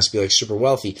Bronco guy must be like super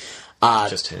wealthy.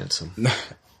 Just handsome.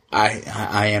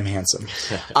 I am handsome.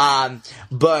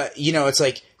 But you know, it's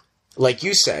like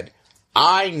you said,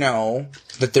 I know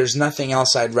that there's nothing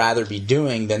else I'd rather be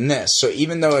doing than this. So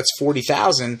even though it's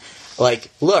 $40,000, like,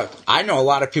 look, I know a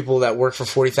lot of people that work for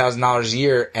 $40,000 a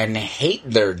year and hate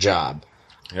their job.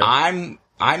 Yep.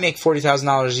 I make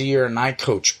 $40,000 a year and I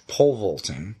coach pole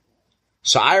vaulting.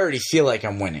 So I already feel like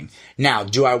I'm winning. Now,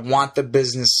 do I want the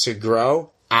business to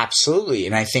grow? Absolutely.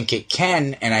 And I think it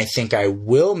can, and I think I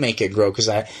will make it grow because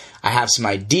I have some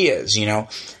ideas, you know.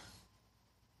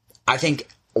 I think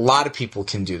a lot of people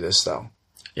can do this, though.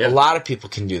 Yeah. A lot of people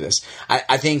can do this.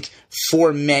 I think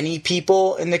for many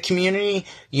people in the community,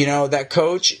 you know, that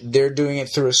coach, they're doing it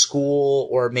through a school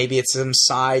or maybe it's some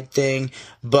side thing.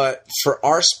 But for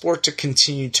our sport to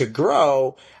continue to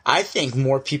grow, I think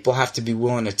more people have to be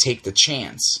willing to take the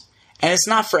chance. And it's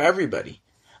not for everybody.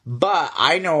 But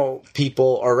I know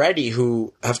people already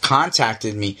who have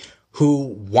contacted me who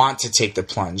want to take the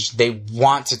plunge. They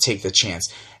want to take the chance.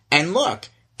 And look,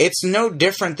 it's no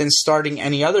different than starting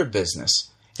any other business.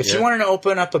 If you want to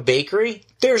open up a bakery,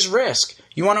 there's risk.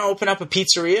 You want to open up a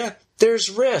pizzeria,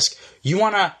 there's risk. You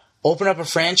want to open up a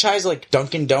franchise like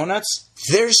Dunkin' Donuts,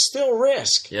 there's still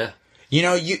risk. Yeah. You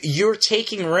know, you're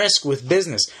taking risk with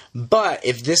business. But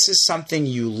if this is something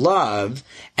you love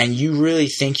and you really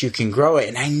think you can grow it,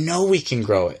 and I know we can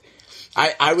grow it.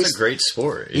 It's a great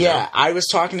sport. Yeah. Know? I was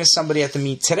talking to somebody at the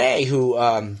meet today who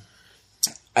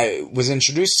was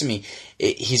introduced to me.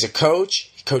 He's a coach.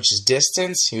 He coaches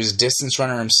distance. He was a distance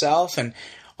runner himself. And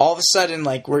all of a sudden,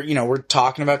 like, we're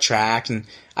talking about track. And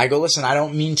I go, listen, I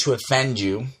don't mean to offend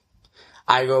you.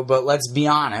 I go, but let's be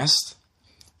honest.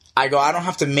 I go, I don't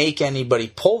have to make anybody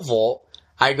pole vault.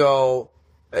 I go,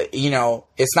 you know,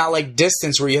 it's not like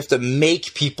distance where you have to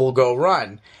make people go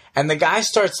run. And the guy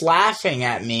starts laughing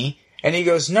at me. And he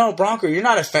goes, no, Bronco, you're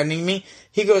not offending me.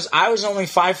 He goes, I was only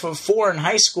 5'4" in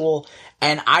high school.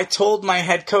 And I told my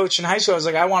head coach in high school, I was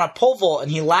like, I want a pole vault.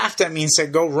 And he laughed at me and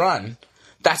said, go run.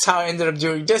 That's how I ended up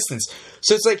doing distance.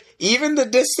 So it's like, even the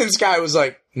distance guy was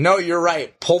like, no, you're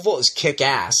right. Pole vault is kick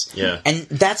ass. Yeah. And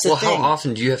that's the thing. Well, how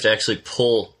often do you have to actually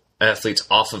pull athletes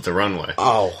off of the runway?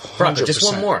 Oh, 100%. Bronco, just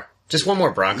one more. Just one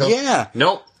more, Bronco. Yeah.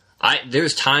 Nope.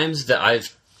 There's times that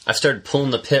I've started pulling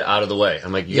the pit out of the way.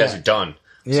 I'm like, you guys are done.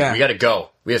 So we got to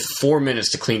go. We have 4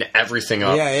 minutes to clean everything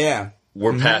up. Yeah.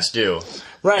 We're past due.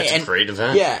 Right. It's a great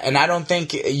event. Yeah, and I don't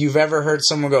think you've ever heard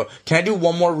someone go, can I do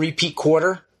one more repeat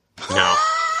quarter? No.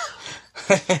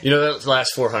 You know, that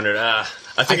last 400, I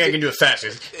think I can do it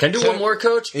faster. Can I do one more,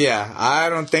 coach? Yeah, I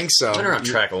don't think so. I've been around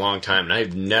track a long time, and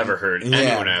I've never heard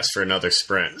anyone ask for another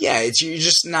sprint. Yeah, you're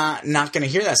just not going to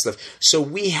hear that stuff. So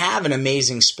we have an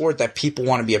amazing sport that people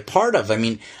want to be a part of. I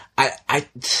mean,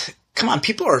 come on,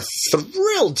 people are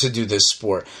thrilled to do this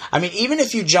sport. I mean, even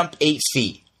if you jump 8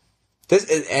 feet, here's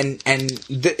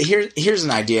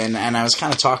an idea, and I was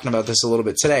kind of talking about this a little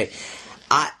bit today.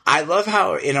 I love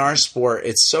how in our sport,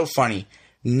 it's so funny.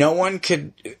 No one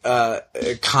could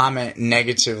comment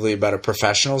negatively about a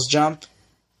professional's jump.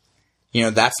 You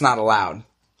know, that's not allowed.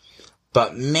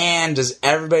 But man, does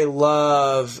everybody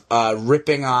love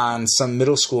ripping on some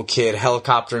middle school kid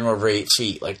helicoptering over 8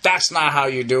 feet. Like, that's not how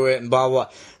you do it, and blah, blah,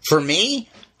 blah. For me,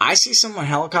 I see someone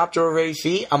helicopter over 8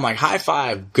 feet, I'm like, high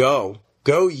five, go.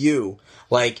 Go you.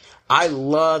 Like, I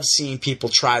love seeing people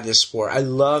try this sport. I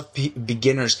love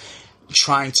beginners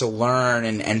trying to learn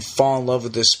and fall in love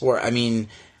with this sport. I mean,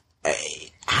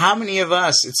 how many of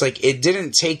us, it's like, it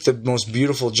didn't take the most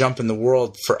beautiful jump in the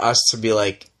world for us to be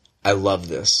like, I love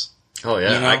this. Oh,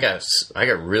 yeah. You know? I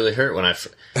got really hurt when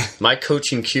my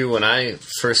coaching cue when I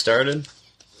first started,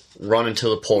 run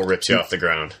until the pole rips you off the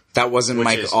ground. That wasn't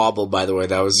Mike Auble, by the way.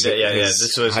 That was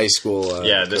this was high school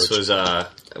this coach. was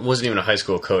it wasn't even a high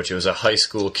school coach. It was a high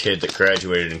school kid that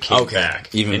graduated and came back.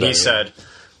 Even and better, he said,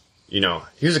 you know,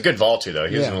 he was a good vaulter, though.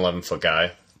 He was an 11-foot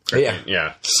guy.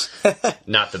 Yeah.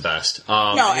 Not the best.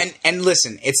 No, and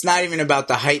listen, it's not even about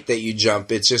the height that you jump.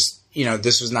 It's just, you know,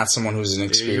 this was not someone who's an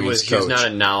experienced coach. He was not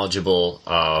a knowledgeable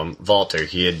vaulter.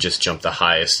 He had just jumped the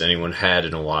highest anyone had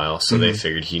in a while, so they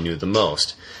figured he knew the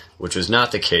most, which was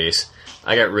not the case.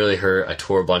 I got really hurt. I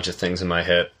tore a bunch of things in my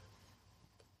hip.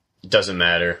 Doesn't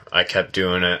matter. I kept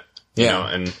doing it. You know,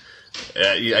 and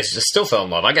I still fell in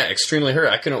love. I got extremely hurt.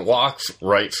 I couldn't walk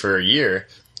right for a year.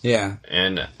 Yeah.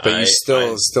 But you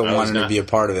still wanted to be a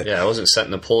part of it. Yeah, I wasn't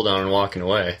setting the pole down and walking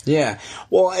away. Yeah.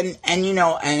 Well, and you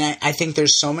know, and I think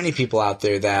there's so many people out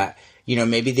there that, you know,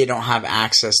 maybe they don't have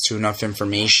access to enough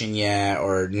information yet,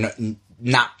 or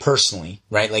not personally,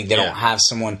 right? Like they don't have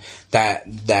someone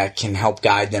that can help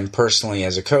guide them personally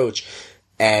as a coach.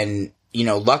 And, you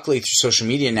know, luckily through social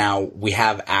media now, we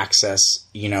have access,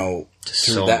 you know,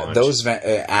 through those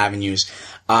avenues.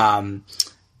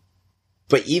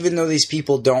 But even though these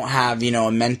people don't have, you know,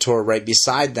 a mentor right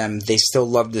beside them, they still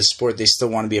love this sport. They still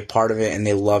want to be a part of it, and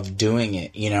they love doing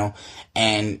it, you know.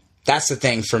 And that's the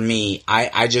thing for me.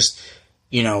 I just,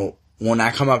 you know, when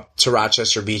I come up to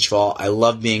Rochester Beach Vault, I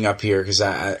love being up here because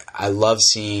I love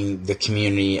seeing the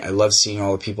community. I love seeing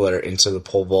all the people that are into the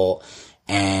pole vault.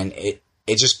 And it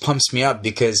just pumps me up,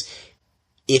 because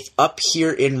if up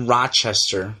here in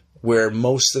Rochester, where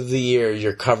most of the year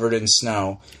you're covered in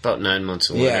snow. About 9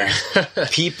 months of winter. Yeah.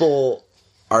 People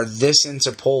are this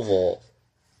into pole vault.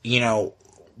 You know,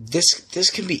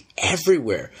 this can be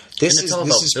everywhere. This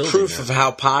is proof of how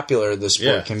popular the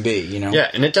sport can be, you know? Yeah,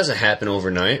 and it doesn't happen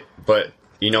overnight, but,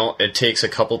 you know, it takes a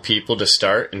couple people to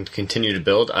start and continue to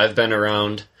build. I've been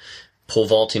around pole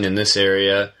vaulting in this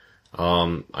area.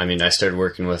 I mean, I started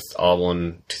working with Auble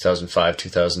in 2005,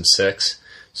 2006,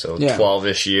 so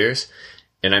 12-ish years.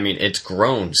 And I mean, it's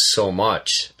grown so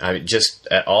much. I mean, just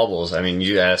at Auble's, I mean,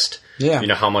 you asked, you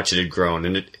know, how much it had grown.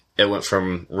 And it went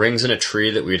from rings in a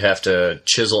tree that we'd have to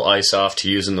chisel ice off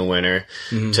to use in the winter,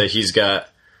 to he's got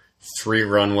 3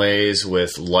 runways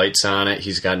with lights on it.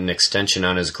 He's got an extension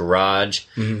on his garage,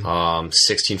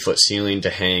 16-foot ceiling to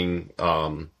hang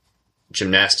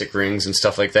gymnastic rings and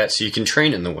stuff like that, so you can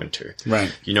train in the winter.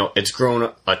 Right. You know, it's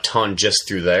grown a ton just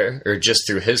through there, or just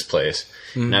through his place.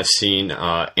 And I've seen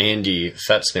Andy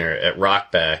Fetzner at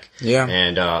Rockback,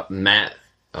 and Matt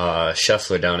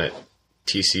Scheffler down at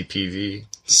TCPV.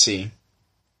 C.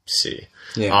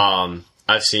 Yeah.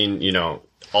 I've seen, you know,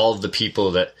 all of the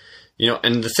people that, you know,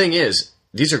 and the thing is,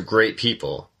 these are great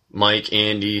people. Mike,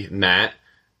 Andy, Matt,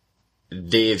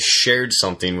 they've shared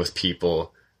something with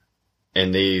people,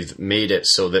 and they've made it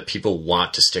so that people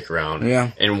want to stick around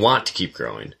and want to keep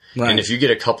growing. Right. And if you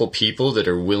get a couple people that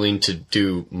are willing to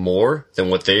do more than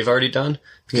what they've already done,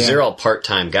 because they're all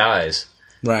part-time guys,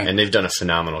 and they've done a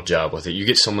phenomenal job with it. You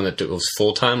get someone that goes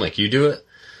full-time like you do it,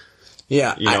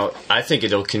 you know, I think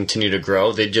it'll continue to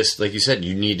grow. They just, like you said,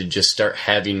 you need to just start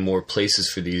having more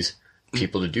places for these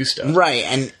people to do stuff. Right.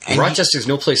 And Rochester's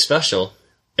no place special.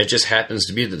 It just happens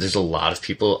to be that there's a lot of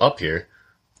people up here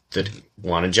that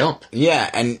want to jump. Yeah,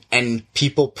 and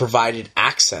people provided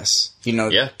access. You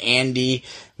know, Andy,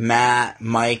 Matt,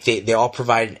 Mike, they all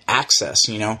provided access,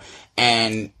 you know.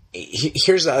 And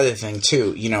here's the other thing,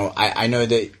 too. You know, I know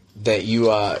that you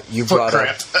brought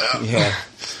up... Yeah,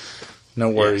 no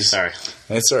worries. Yeah, sorry.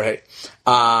 It's all right.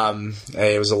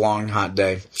 Hey, it was a long, hot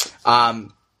day.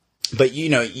 But, you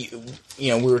know,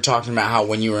 we were talking about how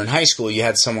when you were in high school, you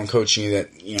had someone coaching you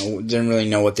that, you know, didn't really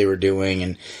know what they were doing.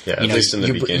 And, you know, at least in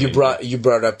the beginning. You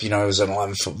brought up, you know, it was an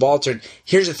 11-foot vaulter.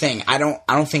 Here's the thing. I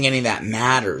don't think any of that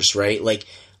matters, right? Like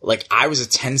I was a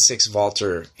 10-6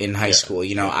 vaulter in high school.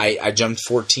 You know, I jumped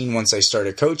 14 once I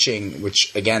started coaching,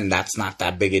 which, again, that's not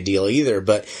that big a deal either.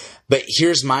 But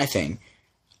here's my thing.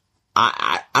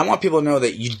 I want people to know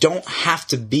that you don't have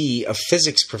to be a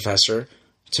physics professor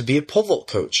to be a pole vault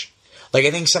coach. Like,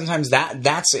 I think sometimes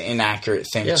that's an inaccurate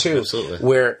thing, too. Absolutely.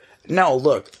 Where, no,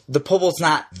 look, the pole vault's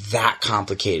not that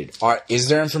complicated. Is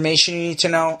there information you need to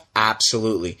know?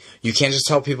 Absolutely. You can't just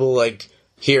tell people, like,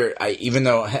 here, even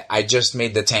though I just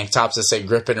made the tank tops that say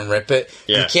grip it and rip it,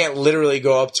 you can't literally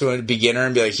go up to a beginner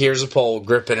and be like, here's a pole,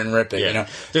 grip it and rip it. You know,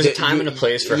 there's a time and a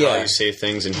place for how you say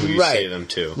things and who you say them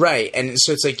to. Right. And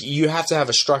so it's like you have to have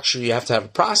a structure, you have to have a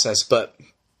process, but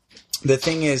the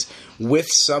thing is, with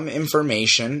some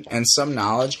information and some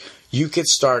knowledge, you could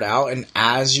start out, and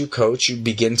as you coach, you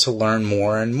begin to learn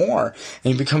more and more,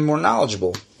 and you become more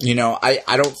knowledgeable. You know, I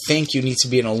don't think you need to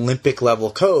be an Olympic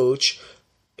level coach,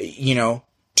 you know,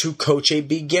 to coach a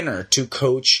beginner, to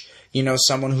coach, you know,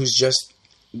 someone who's just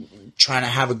trying to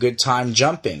have a good time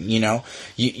jumping. You know,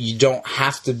 you don't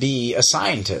have to be a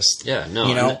scientist. Yeah, no.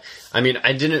 You know, I mean,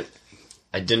 I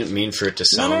didn't mean for it to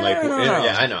sound no.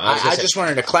 Yeah, I know. I just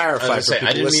wanted to clarify.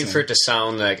 I didn't mean for it to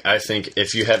sound like I think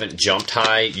if you haven't jumped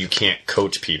high, you can't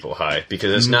coach people high,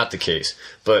 because that's not the case.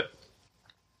 But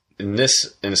in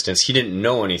this instance, he didn't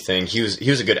know anything. He was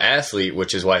a good athlete,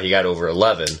 which is why he got over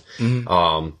 11.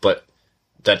 But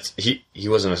that's he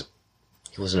wasn't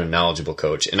a knowledgeable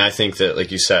coach. And I think that,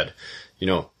 like you said, you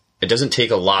know, it doesn't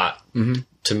take a lot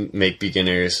to make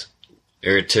beginners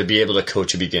or to be able to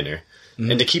coach a beginner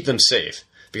and to keep them safe.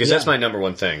 Because that's my number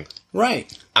one thing.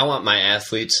 Right. I want my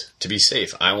athletes to be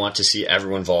safe. I want to see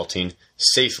everyone vaulting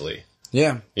safely.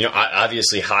 Yeah. You know,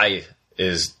 obviously high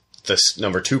is the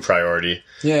number 2 priority.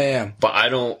 Yeah. But I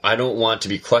don't want to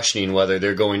be questioning whether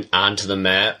they're going onto the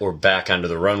mat or back onto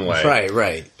the runway.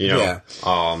 Right. You know, yeah.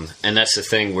 And that's the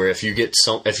thing where if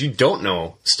you don't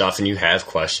know stuff and you have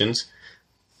questions,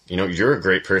 you know, you're a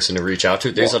great person to reach out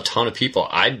to. There's a ton of people.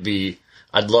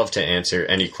 I'd love to answer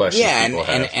any questions people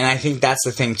have. And I think that's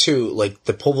the thing too. Like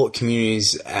the pole vault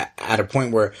community's at a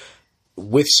point where,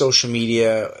 with social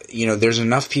media, you know, there's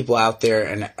enough people out there,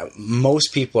 and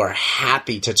most people are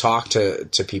happy to talk to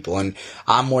people. And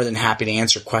I'm more than happy to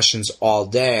answer questions all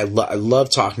day. I love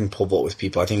talking pole vault with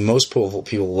people. I think most pole vault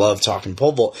people love talking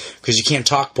pole vault because you can't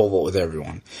talk pole vault with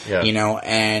everyone. Yeah. You know,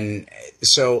 and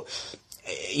so,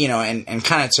 you know, and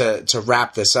kind of to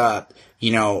wrap this up,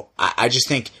 you know, I just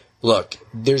think, look,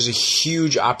 there's a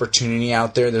huge opportunity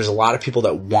out there. There's a lot of people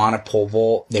that want to pole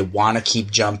vault. They want to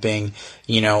keep jumping,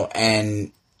 you know,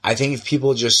 and I think if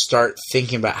people just start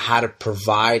thinking about how to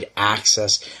provide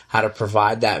access, how to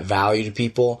provide that value to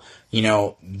people, you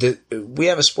know, we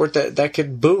have a sport that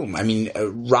could boom. I mean,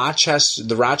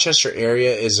 the Rochester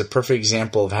area is a perfect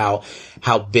example of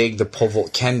how big the pole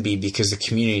vault can be because the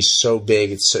community is so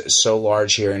big, it's so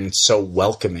large here, and it's so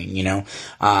welcoming. You know,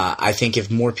 I think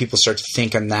if more people start to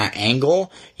think on that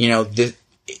angle, you know,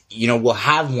 we'll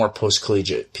have more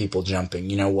post-collegiate people jumping.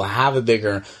 You know, we'll have a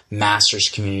bigger masters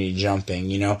community jumping.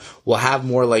 You know, we'll have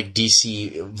more like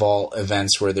DC vault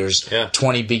events where there's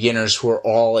 20 beginners who are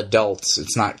all adults.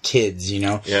 It's not kids, you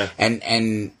know? Yeah.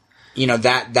 And you know,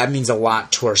 that means a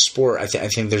lot to our sport. I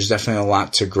think there's definitely a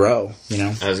lot to grow, you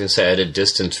know? I was going to say, I had a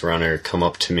distance runner come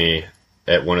up to me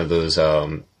at one of those,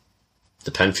 the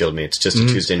Penfield meets, just a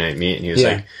Tuesday night meet, and he was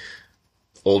like,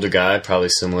 older guy, probably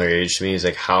similar age to me. He's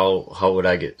like, how would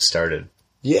I get started?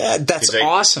 Yeah, that's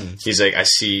awesome. He's like, I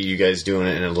see you guys doing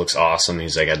it and it looks awesome.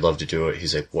 He's like, I'd love to do it.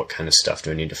 He's like, what kind of stuff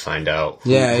do I need to find out? Who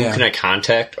can I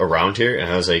contact around here?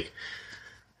 And I was like,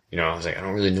 I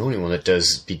don't really know anyone that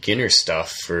does beginner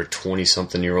stuff for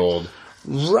 20-something-year-old.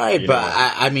 Right, but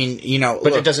I mean, you know.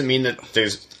 But it doesn't mean that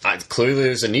clearly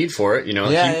there's a need for it, you know.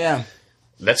 Yeah.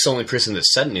 That's the only person that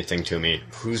said anything to me.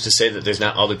 Who's to say that there's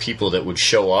not other people that would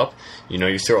show up? You know,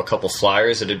 you throw a couple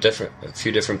flyers at a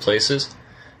few different places.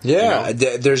 Yeah, you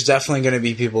know? There's definitely going to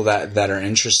be people that are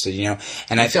interested, you know.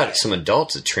 And I've got some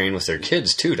adults that train with their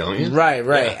kids too, don't you? Right.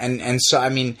 Yeah. And so, I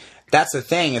mean, that's the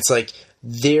thing. It's like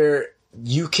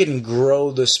you can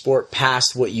grow the sport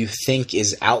past what you think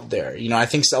is out there. You know, I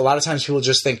think a lot of times people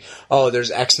just think, oh,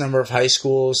 there's X number of high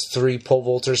schools, 3 pole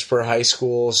vaulters per high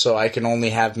school, so I can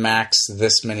only have max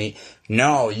this many.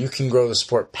 No, you can grow the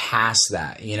sport past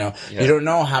that, you know. Yeah. You don't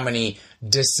know how many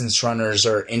distance runners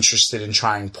are interested in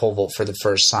trying pole vault for the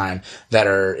first time that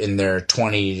are in their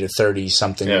 20 to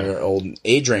 30-something-year-old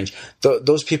age range.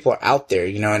 Those people are out there,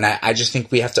 you know, and I just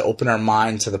think we have to open our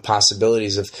mind to the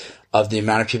possibilities of the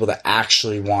amount of people that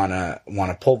actually want to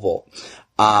pole vault.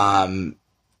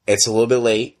 It's a little bit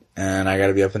late, and I got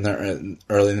to be up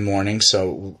early in the morning,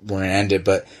 so we're going to end it.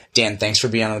 But Dan, thanks for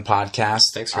being on the podcast.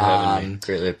 Thanks for having me.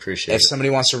 Greatly appreciate it. If somebody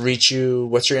wants to reach you,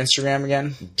 what's your Instagram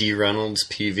again? D Reynolds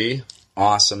PV.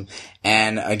 Awesome.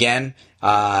 And again,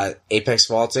 Apex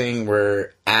Vaulting,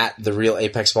 we're at The Real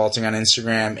Apex Vaulting on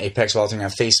Instagram, Apex Vaulting on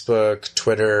Facebook,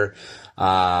 Twitter. We're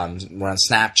on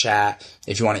Snapchat.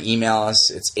 If you want to email us,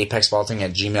 it's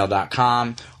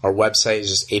apexvaulting@gmail.com. Our website is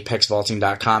just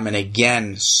apexvaulting.com. And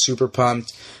again, super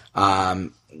pumped.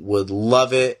 Would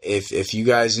love it if you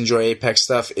guys enjoy Apex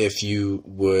stuff, if you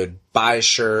would buy a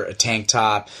shirt, a tank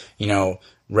top, you know,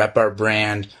 rep our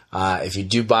brand. If you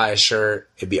do buy a shirt,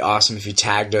 it'd be awesome if you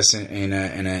tagged us in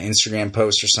an Instagram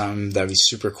post or something. That'd be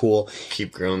super cool.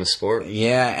 Keep growing the sport.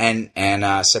 Yeah,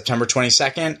 and September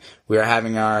 22nd, we are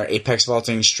having our Apex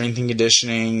Vaulting Strength and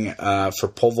Conditioning for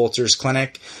Pole Vaulters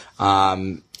Clinic.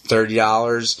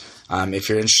 $30. If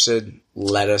you're interested,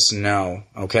 let us know.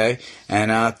 Okay?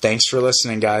 And thanks for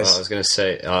listening, guys. I was going to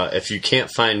say, if you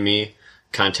can't find me,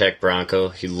 contact Bronco.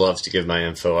 He loves to give my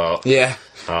info out. Yeah.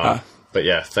 But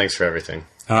yeah, thanks for everything.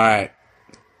 All right.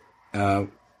 We'll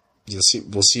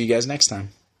see you guys next time.